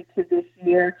forward to this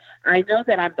year. I know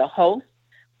that I'm the host,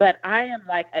 but I am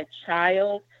like a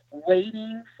child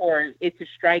waiting for it to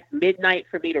strike midnight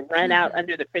for me to run out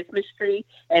under the Christmas tree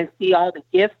and see all the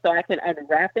gifts so I can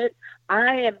unwrap it.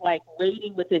 I am like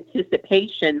waiting with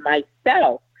anticipation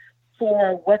myself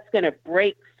for what's going to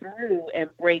break through and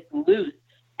break loose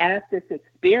at this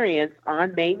experience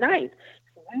on May 9th.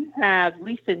 We have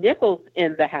Lisa Nichols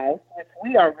in the house, which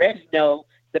we already know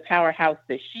the powerhouse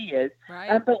that she is.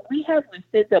 Right. But we have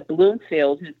Lucinda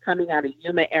Bloomfield, who's coming out of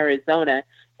Yuma, Arizona,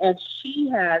 and she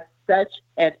has such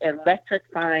an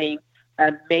electrifying,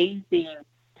 amazing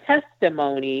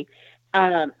testimony.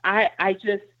 I'm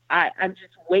just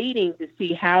waiting to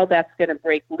see how that's going to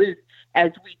break loose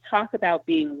as we talk about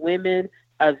being women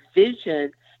of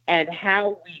vision and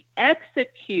how we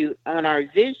execute on our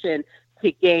vision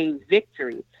to gain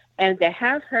victory. And to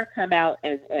have her come out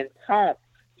and talk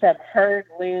from her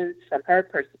lens, from her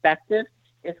perspective,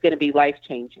 is going to be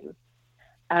life-changing.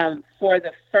 For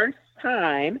the first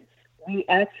time, we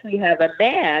actually have a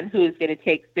man who is going to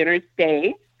take center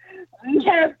stage. We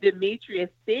have Demetrius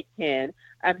Thigpen.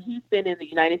 He's been in the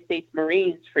United States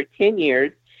Marines for 10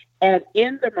 years. And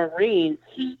in the Marines,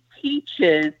 he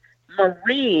teaches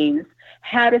Marines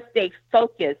how to stay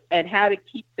focused and how to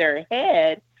keep their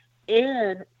head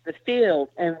in the field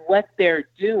and what they're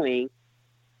doing.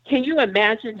 Can you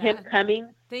imagine him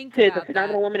coming to the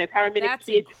Phenomenal Woman Empowerment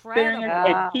Experience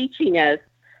and teaching us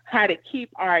how to keep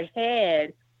our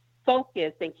head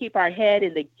focused and keep our head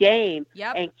in the game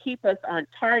and keep us on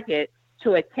target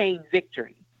to attain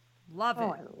victory? Love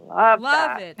it. I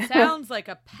love it. Sounds like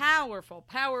a powerful,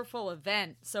 powerful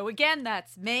event. So again,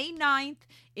 that's May 9th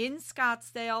in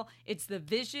Scottsdale. It's the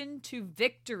Vision to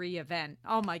Victory event.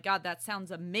 Oh my God, that sounds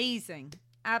amazing.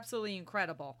 Absolutely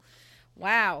incredible.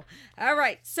 Wow. All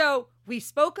right. So we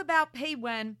spoke about Pei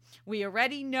Wen. We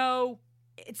already know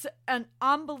it's an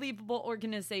unbelievable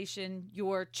organization.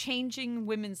 You're changing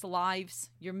women's lives.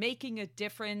 You're making a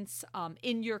difference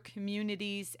in your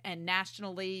communities and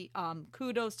nationally.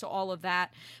 Kudos to all of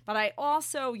that. But I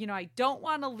also, I don't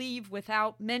want to leave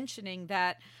without mentioning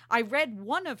that I read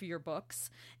one of your books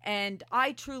and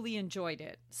I truly enjoyed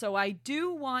it. So I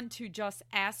do want to just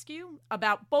ask you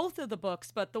about both of the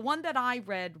books, but the one that I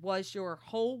read was your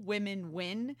Whole Women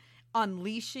Win: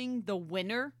 Unleashing the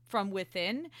Winner from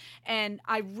Within. And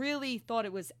I really thought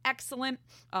it was excellent.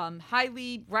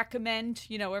 Highly recommend,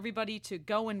 everybody to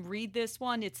go and read this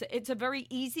one. It's a very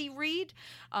easy read.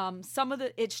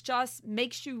 It just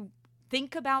makes you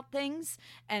think about things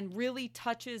and really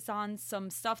touches on some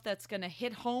stuff that's going to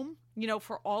hit home,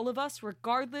 for all of us,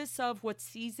 regardless of what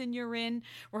season you're in,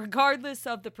 regardless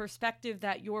of the perspective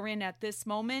that you're in at this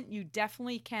moment. You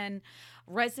definitely can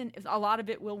a lot of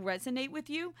it will resonate with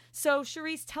you. So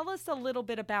Cherise, tell us a little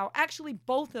bit about actually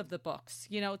both of the books,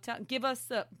 give us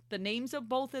the names of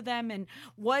both of them and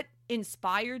what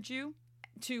inspired you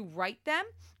to write them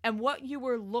and what you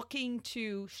were looking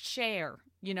to share,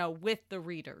 with the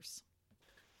readers.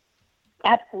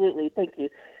 Absolutely. Thank you.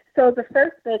 So the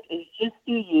first book is Just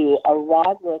Do You, a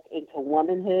raw look into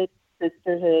womanhood,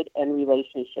 sisterhood, and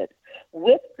relationships.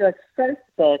 With the first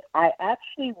book, I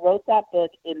actually wrote that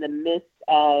book in the midst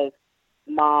of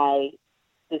my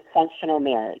dysfunctional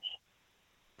marriage.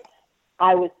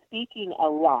 I was speaking a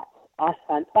lot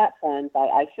on platforms.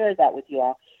 I shared that with you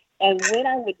all. And when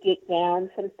I would get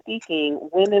down from speaking,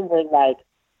 women were like,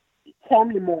 tell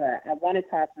me more. I want to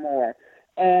talk more.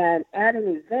 And at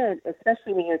an event,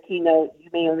 especially when you're a keynote, you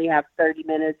may only have 30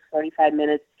 minutes, 45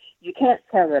 minutes. You can't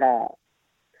tell it all.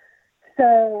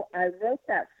 So I wrote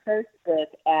that first book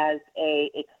as an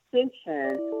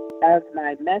extension of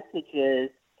my messages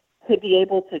to be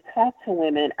able to talk to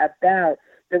women about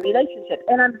the relationship.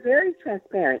 And I'm very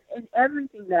transparent. In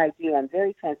everything that I do, I'm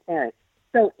very transparent.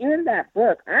 So in that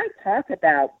book, I talk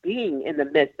about being in the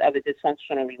midst of a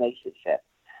dysfunctional relationship.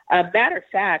 Matter of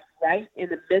fact, right in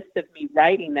the midst of me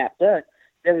writing that book,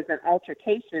 there was an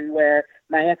altercation where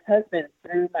my ex-husband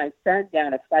threw my son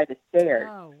down a flight of stairs.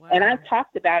 Oh, wow. And I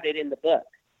talked about it in the book.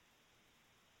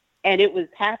 And it was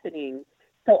happening.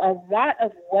 So a lot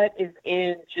of what is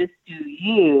in Just Do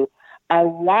You, a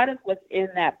lot of what's in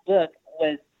that book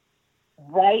was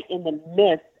right in the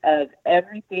midst of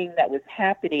everything that was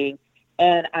happening.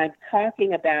 And I'm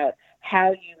talking about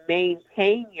how you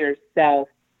maintain yourself,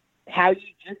 how you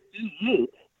just do you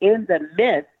in the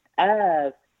midst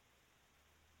of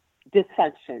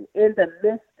dysfunction, in the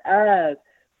midst of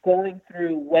going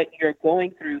through what you're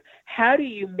going through. How do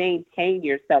you maintain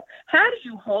yourself? How do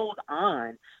you hold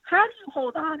on? How do you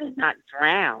hold on and not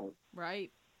drown?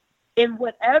 Right. In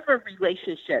whatever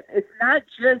relationship. It's not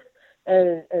just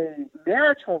a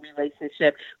marital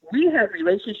relationship. We have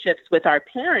relationships with our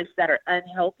parents that are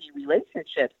unhealthy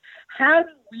relationships. How do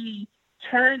we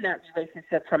turn that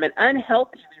relationship from an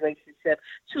unhealthy relationship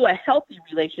to a healthy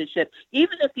relationship,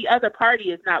 even if the other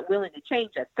party is not willing to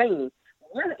change a thing?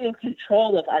 We're in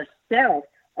control of ourselves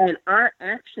and our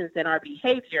actions and our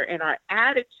behavior and our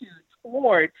attitude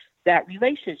toward that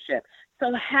relationship.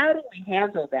 So how do we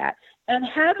handle that? And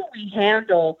how do we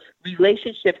handle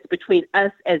relationships between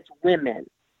us as women?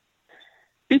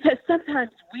 Because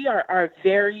sometimes we are our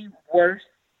very worst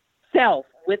self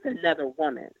with another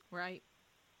woman. Right.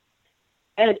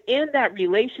 And in that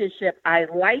relationship, I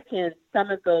liken some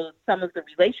of the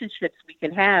relationships we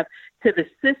can have to the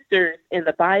sisters in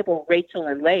the Bible, Rachel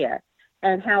and Leah.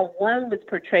 and how one was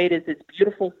portrayed as this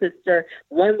beautiful sister,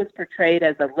 one was portrayed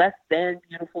as a less than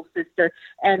beautiful sister,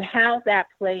 and how that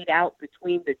played out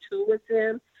between the two of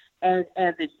them, and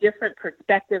the different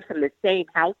perspectives from the same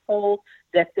household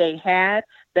that they had.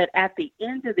 But at the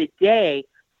end of the day,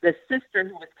 the sister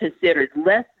who was considered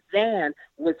less than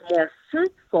was more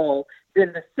fruitful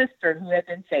than the sister who had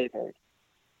been favored.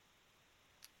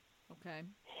 Okay.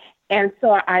 And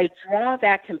so I draw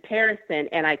that comparison,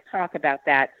 and I talk about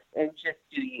that in Just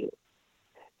Do You.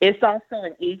 It's also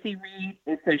an easy read.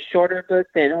 It's a shorter book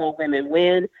than Whole Women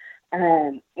Win.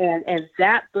 And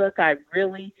that book, I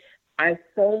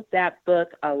sold that book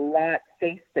a lot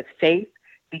face to face,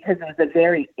 because it was a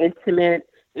very intimate,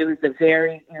 it was a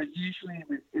very, usually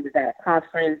it was at a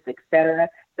conference, etc.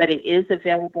 But it is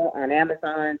available on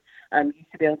Amazon. You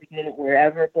should be able to get it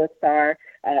wherever books are.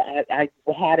 I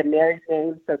had a married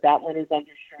name, so that one is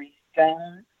under Sharice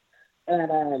Jones.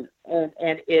 And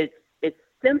it's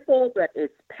simple, but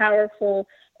it's powerful.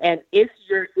 And if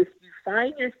you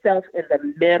find yourself in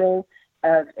the middle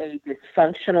of a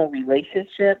dysfunctional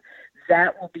relationship,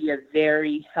 that will be a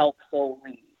very helpful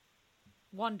read.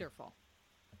 Wonderful.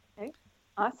 Okay.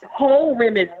 Awesome. Whole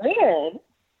Women Win,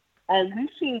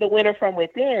 Unleashing the Winner from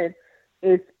Within,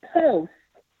 is post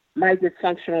my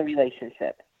dysfunctional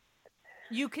relationship.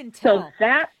 You can tell. So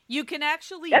that you can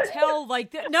actually tell,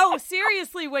 no,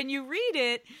 seriously, when you read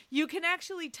it, you can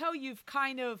actually tell you've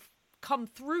kind of come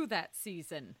through that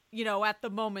season, at the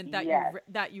moment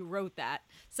that you wrote that.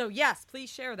 So yes, please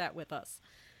share that with us.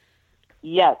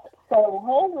 Yes. So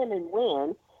Whole Women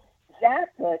Win,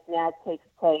 that book now takes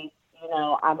place,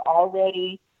 I've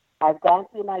gone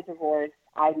through my divorce.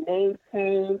 I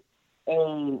maintained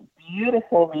a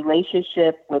beautiful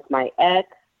relationship with my ex.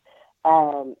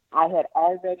 I had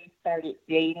already started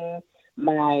dating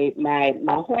my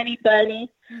honey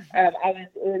bunny. I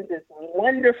met this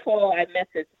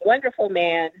wonderful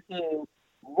man who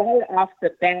right off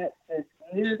the bat just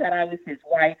knew that I was his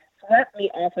wife, swept me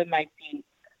off of my feet,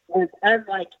 was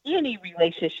unlike any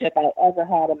relationship I ever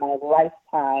had in my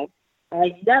lifetime.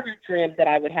 I never dreamed that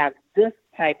I would have this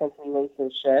type of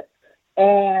relationship.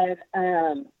 And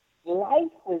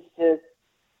life was just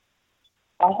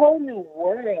a whole new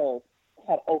world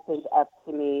had opened up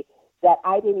to me that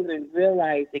I didn't even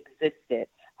realize existed.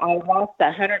 I lost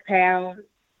 100 pounds,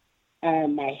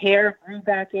 and my hair grew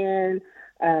back in.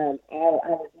 I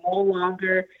was no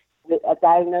longer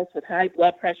diagnosed with high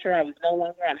blood pressure. I was no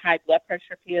longer on high blood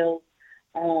pressure pills.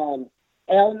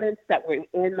 Ailments that were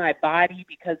in my body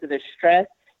because of the stress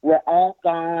were all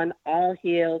gone, all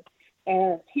healed.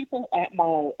 And people at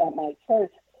my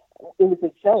church, it was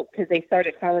a joke because they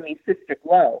started calling me Sister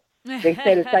Glow. They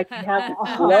said it's like you have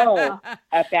this glow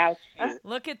about you.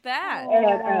 Look at that.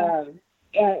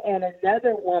 And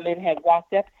another woman had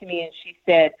walked up to me and she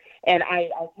said, and I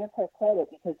give her credit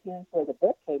because here's where the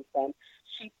book came from.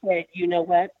 She said, you know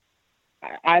what?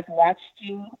 I've watched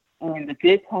you in the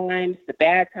good times, the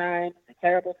bad times, the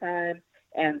terrible times,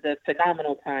 and the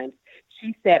phenomenal times.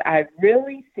 She said, I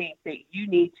really think that you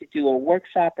need to do a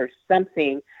workshop or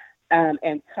something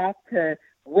and talk to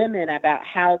women about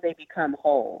how they become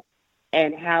whole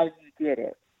and how you did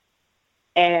it.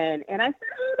 And I said,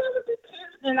 oh, that would be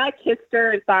cute. And I kissed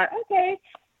her and thought, okay.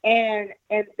 And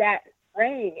that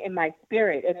rang in my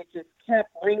spirit, and it just kept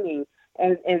ringing.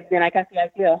 And then I got the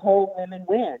idea, Whole Women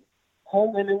Win.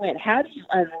 Whole Women Win. How do you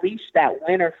unleash that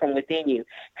winner from within you?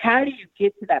 How do you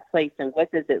get to that place, and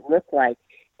what does it look like?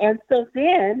 And so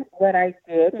then what I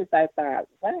did is I thought,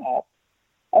 wow,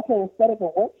 okay, instead of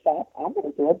a workshop, I'm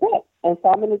going to do a book. And so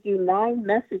I'm going to do 9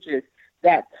 messages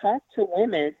that talk to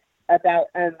women about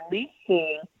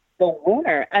unleashing the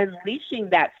winner, unleashing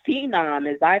that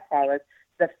phenom, as I call it,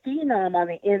 the phenom on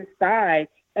the inside,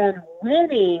 and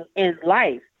winning in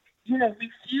life.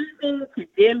 Refusing to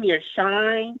dim your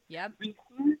shine,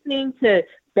 refusing to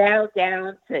bow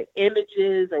down to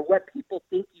images or what people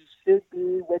think you should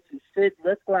be, what you should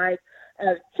look like,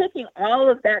 taking all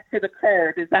of that to the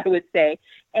curb, as I would say,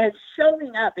 and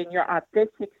showing up in your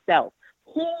authentic self,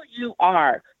 who you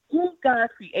are, who God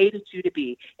created you to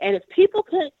be. And if people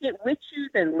can't get with you,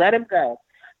 then let them go.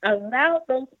 Allow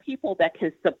those people that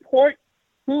can support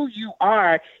who you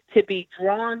are to be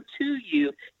drawn to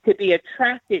you, to be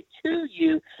attracted to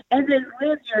you, and then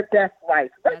live your best life.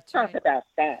 Let's talk about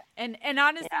that. And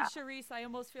honestly, Sharice, I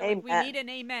almost feel like we need an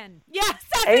amen. Yes,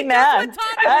 amen. Amen.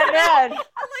 I'm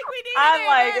like, we need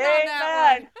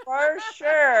amen for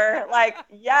sure. Like,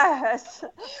 yes.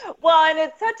 Well, and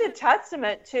it's such a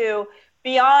testament to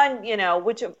beyond,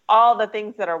 which of all the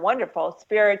things that are wonderful,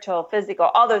 spiritual,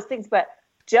 physical, all those things, but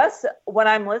just when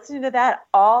I'm listening to that,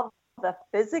 all the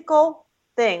physical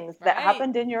things that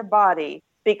happened in your body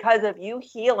because of you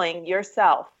healing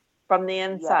yourself from the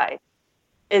inside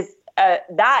is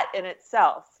that in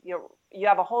itself. You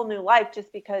have a whole new life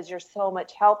just because you're so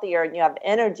much healthier and you have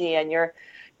energy and you're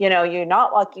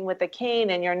not walking with a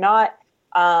cane and you're not,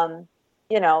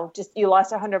 just you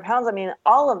lost 100 pounds. I mean,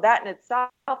 all of that in itself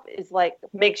is like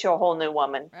makes you a whole new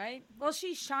woman. Right. Well,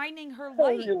 she's shining her Whole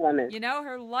light. new woman.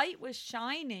 Her light was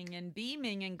shining and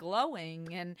beaming and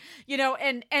glowing. And,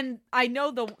 and I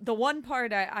know the one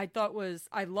part I thought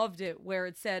I loved it, where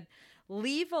it said,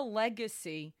 leave a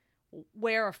legacy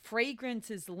where a fragrance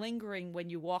is lingering when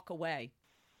you walk away.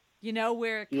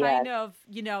 Where kind of,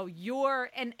 you're,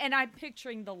 and I'm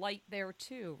picturing the light there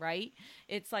too, right?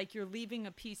 It's like you're leaving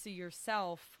a piece of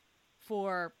yourself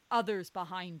for others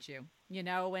behind you,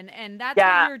 and that's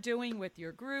what you're doing with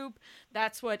your group.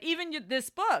 That's what this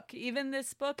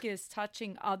book is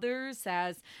touching others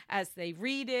as they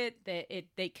read it,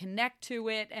 they connect to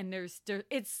it. And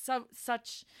it's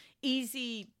such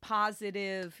easy,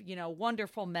 positive,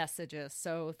 wonderful messages.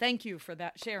 So thank you for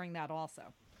that, sharing that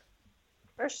also.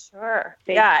 For sure.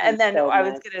 Thank you and then so I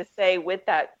was much. going to say with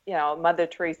that, Mother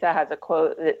Teresa has a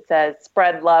quote that says,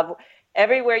 spread love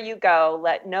everywhere you go.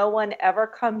 Let no one ever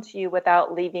come to you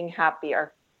without leaving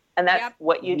happier. And that's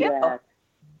what you do.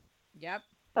 Yep.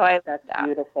 So I love That's that.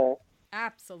 beautiful.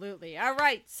 Absolutely. All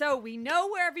right. So we know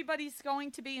where everybody's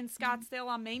going to be in Scottsdale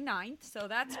on May 9th. So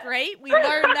that's great. We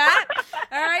learned that.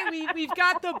 All right. We've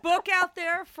got the book out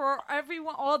there for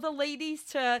everyone, all the ladies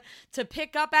to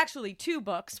pick up. Actually, 2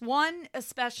 books. One,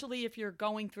 especially if you're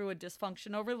going through a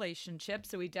dysfunctional relationship.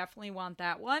 So we definitely want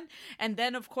that one. And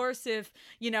then, of course, if,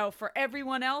 for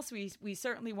everyone else, we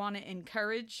certainly want to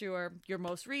encourage your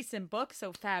most recent book.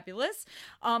 So fabulous.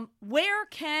 Where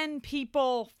can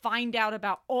people find out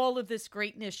about all of this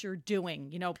greatness you're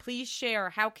doing? Please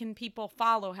share. How can people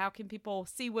follow? How can people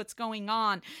see what's going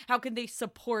on? How can they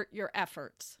support your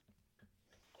efforts?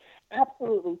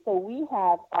 Absolutely. So we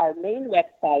have our main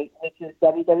website, which is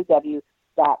www.mypwen,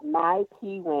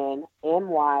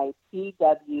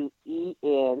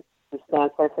 MYPWEN, which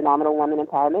stands for Phenomenal Woman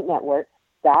Empowerment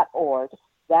Network.org.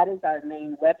 That is our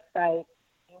main website.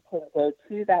 You can go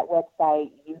to that website.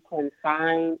 You can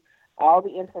find all the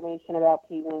information about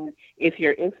PWIN. If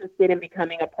you're interested in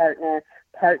becoming a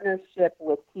partnership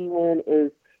with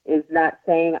PWIN is not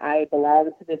saying I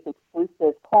belong to this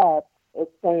exclusive club.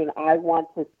 It's saying I want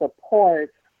to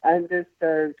support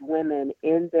underserved women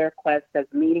in their quest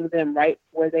of meeting them right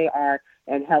where they are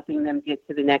and helping them get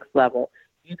to the next level.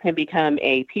 You can become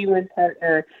a PWIN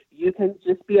partner. You can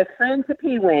just be a friend to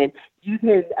PWIN. You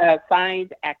can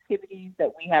find activities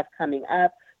that we have coming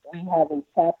up. We have a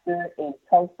chapter in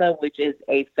Tulsa, which is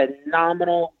a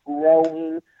phenomenal,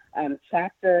 growing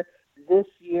chapter. This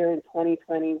year in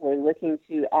 2020, we're looking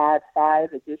to add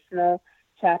 5 additional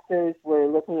chapters. We're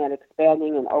looking at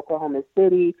expanding in Oklahoma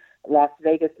City, Las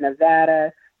Vegas,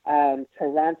 Nevada,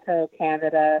 Toronto,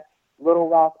 Canada, Little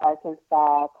Rock,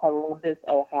 Arkansas, Columbus,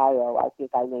 Ohio. I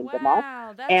think I named them all.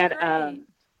 Wow, that's great.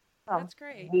 That's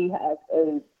great. We have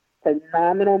a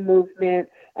phenomenal movement.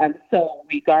 So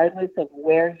regardless of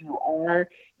where you are,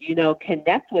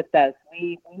 connect with us.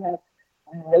 We have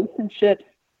relationships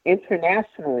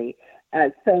internationally.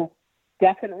 So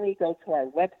definitely go to our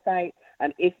website.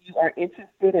 If you are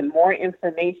interested in more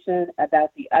information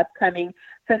about the upcoming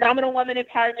Phenomenal Woman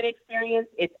Empowerment Experience,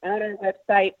 it's on our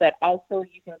website, but also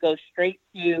you can go straight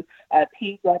to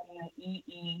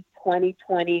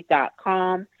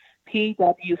PWEE2020.com.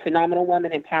 PW Phenomenal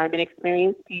Woman Empowerment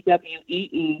Experience,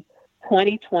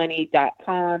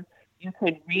 PWEE2020.com. You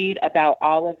can read about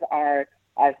all of our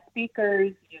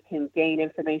speakers. You can gain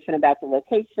information about the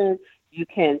location. You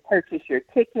can purchase your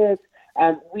tickets.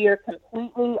 All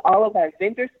of our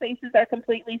vendor spaces are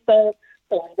completely sold,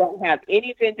 so we don't have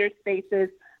any vendor spaces.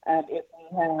 If we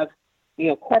have,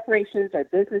 corporations or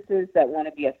businesses that want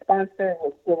to be a sponsor,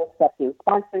 we're still accepting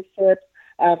sponsorships.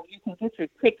 You can get your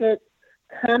tickets.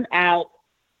 Come out,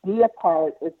 be a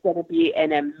part. It's going to be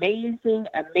an amazing,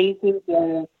 amazing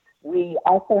day. We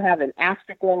also have an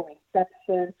afterglow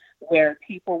reception where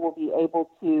people will be able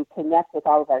to connect with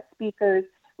all of our speakers.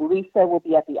 Lisa will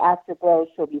be at the afterglow.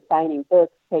 She'll be signing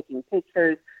books, taking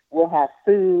pictures. We'll have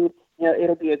food.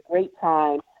 It'll be a great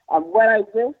time. What I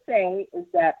will say is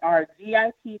that our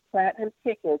VIP Platinum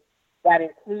tickets that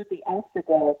include the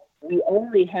afterglow, we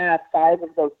only have 5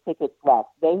 of those tickets left.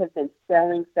 They have been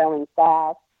selling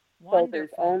fast. Wonderful. So there's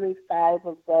only 5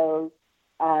 of those.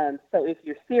 So if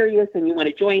you're serious and you want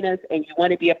to join us and you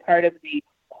want to be a part of the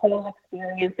whole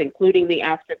experience, including the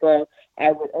afterglow,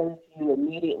 I would urge you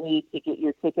immediately to get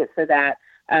your ticket for that.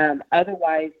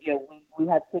 Otherwise, we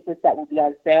have tickets that will be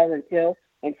on sale until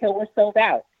until we're sold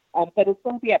out. But it's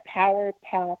going to be a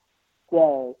power-packed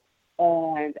day.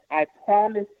 And I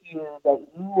promise you that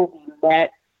you will be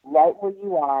met right where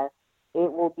you are.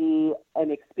 It will be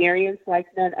an experience like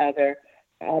none other.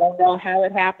 I don't know how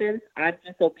it happens. I'm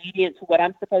just obedient to what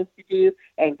I'm supposed to do,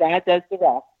 and God does the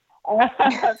rest.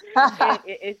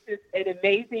 It's just an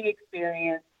amazing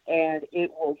experience, and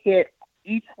it will hit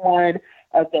each one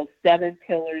of those 7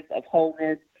 pillars of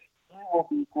wholeness. You will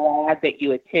be glad that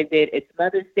you attended. It's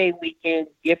Mother's Day weekend.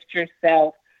 Gift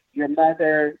yourself, your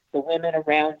mother, the women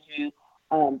around you.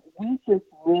 We just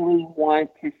really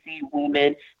want to see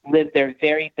women live their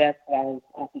very best lives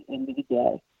at the end of the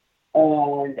day.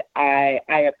 And I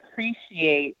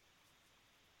appreciate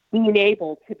being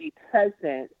able to be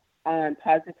present on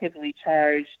Positively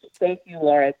Charged. Thank you,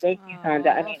 Laura. Thank you,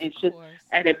 Tonda. I mean, it's just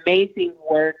an amazing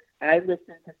work. I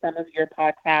listen to some of your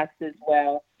podcasts as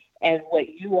well. And what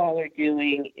you all are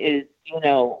doing is,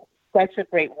 such a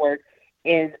great work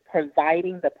in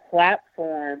providing the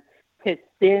platform to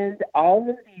send all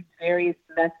of these various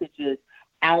messages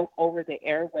out over the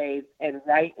airwaves and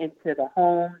right into the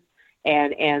homes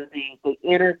and the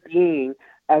inner being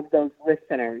of those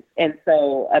listeners. And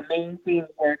so amazing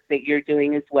work that you're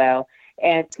doing as well.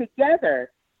 And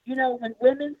together, when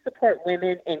women support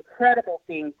women, incredible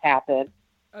things happen.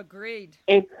 Agreed.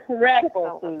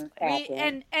 Incredible things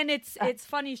happen. And it's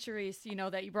funny,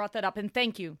 Cherise, that you brought that up. And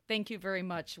thank you very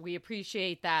much. We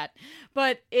appreciate that.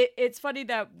 But it's funny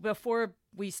that before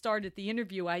we started the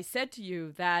interview, I said to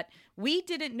you that we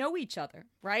didn't know each other,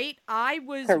 right? I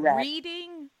was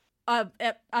reading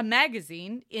a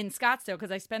magazine in Scottsdale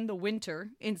because I spend the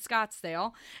winter in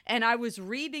Scottsdale, and I was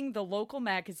reading the local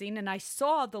magazine and I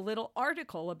saw the little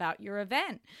article about your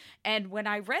event. And when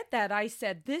I read that, I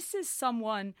said, this is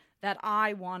someone that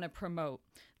I want to promote.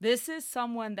 This is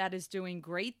someone that is doing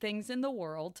great things in the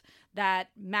world that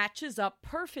matches up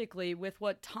perfectly with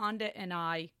what Tonda and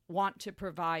I want to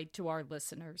provide to our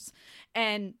listeners.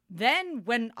 And then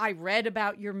when I read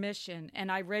about your mission and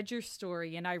I read your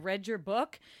story and I read your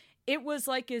book, it was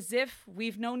like as if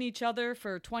we've known each other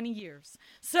for 20 years.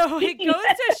 So it goes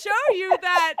to show you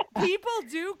that people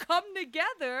do come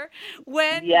together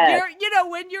when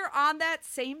when you're on that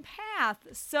same path.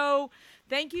 So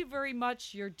thank you very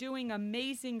much. You're doing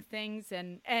amazing things.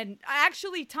 And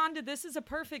actually, Tonda, this is a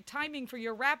perfect timing for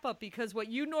your wrap up because what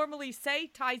you normally say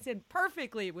ties in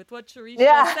perfectly with what Cherise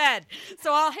said.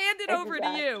 So I'll hand it over to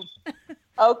you.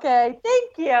 Okay,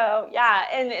 thank you. Yeah,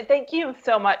 and thank you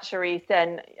so much, Cherise.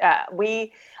 And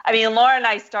Laura and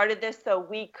I started this so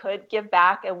we could give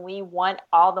back, and we want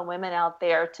all the women out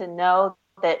there to know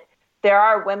that there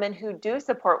are women who do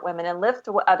support women and lift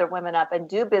other women up and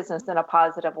do business in a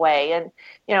positive way. And,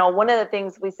 one of the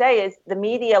things we say is the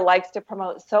media likes to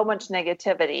promote so much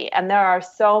negativity, and there are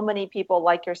so many people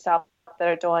like yourself that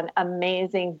are doing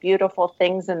amazing, beautiful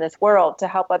things in this world to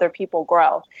help other people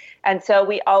grow. And so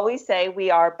we always say we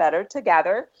are better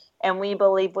together, and we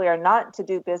believe we are not to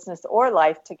do business or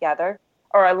life together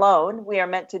or alone. We are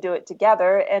meant to do it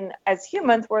together. And as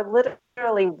humans, we're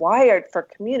literally wired for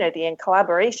community and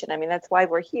collaboration. I mean, that's why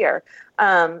we're here.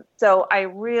 So I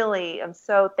really am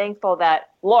so thankful that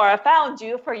Laura found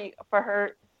you for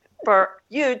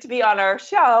you to be on our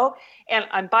show, and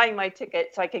I'm buying my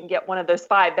ticket so I can get one of those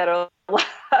 5 that are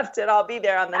left, and I'll be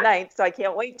there on the 9th, so I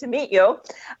can't wait to meet you.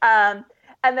 And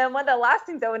then one of the last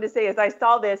things I wanted to say is I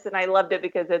saw this and I loved it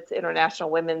because it's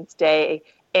International Women's Day,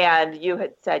 and you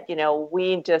had said,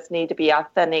 we just need to be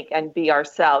authentic and be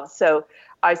ourselves. So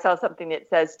I saw something that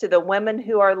says, to the women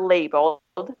who are labeled,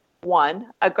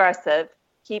 1, aggressive,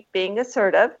 keep being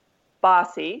assertive,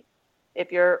 bossy.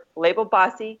 If you're labeled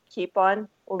bossy, keep on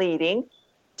leading.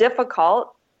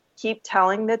 Difficult, keep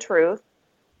telling the truth.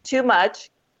 Too much,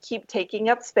 keep taking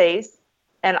up space.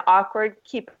 And awkward,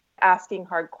 keep asking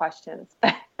hard questions.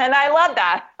 And I love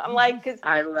that. I'm like, because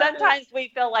sometimes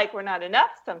we feel like we're not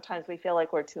enough. Sometimes we feel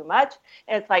like we're too much.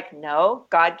 And it's like, no,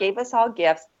 God gave us all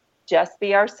gifts. Just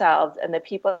be ourselves. And the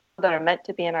people that are meant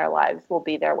to be in our lives will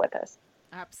be there with us.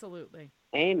 Absolutely.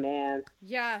 Amen.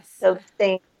 Yes. So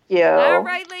thank you. All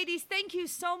right, ladies. Thank you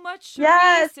so much, Cherise.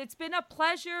 Yes. It's been a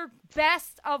pleasure.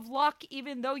 Best of luck,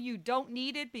 even though you don't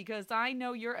need it, because I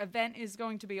know your event is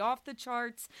going to be off the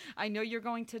charts. I know you're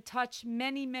going to touch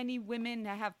many, many women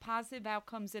that have positive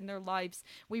outcomes in their lives.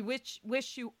 We wish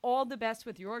you all the best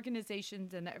with your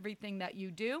organizations and everything that you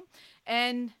do.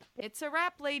 And it's a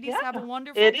wrap, ladies. Have a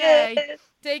wonderful day. Is.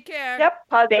 Take care. Yep.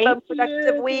 Positive,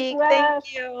 productive week.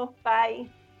 Thank you. Bye.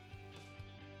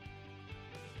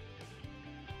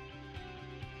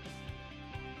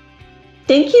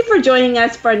 Thank you for joining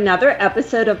us for another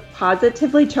episode of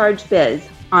Positively Charged Biz.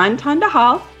 I'm Tonda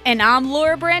Hall. And I'm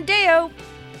Laura Brandeo.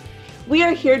 We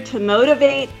are here to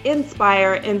motivate,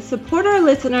 inspire, and support our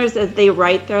listeners as they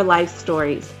write their life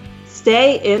stories.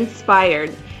 Stay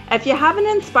inspired. If you have an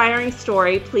inspiring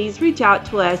story, please reach out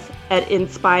to us at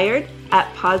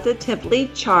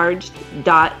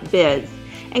inspired@positivelycharged.biz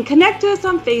and connect to us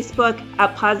on Facebook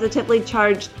at Positively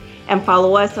Charged and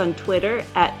follow us on Twitter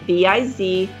at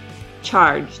BIZCharged,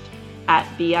 at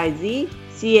BIZCharged.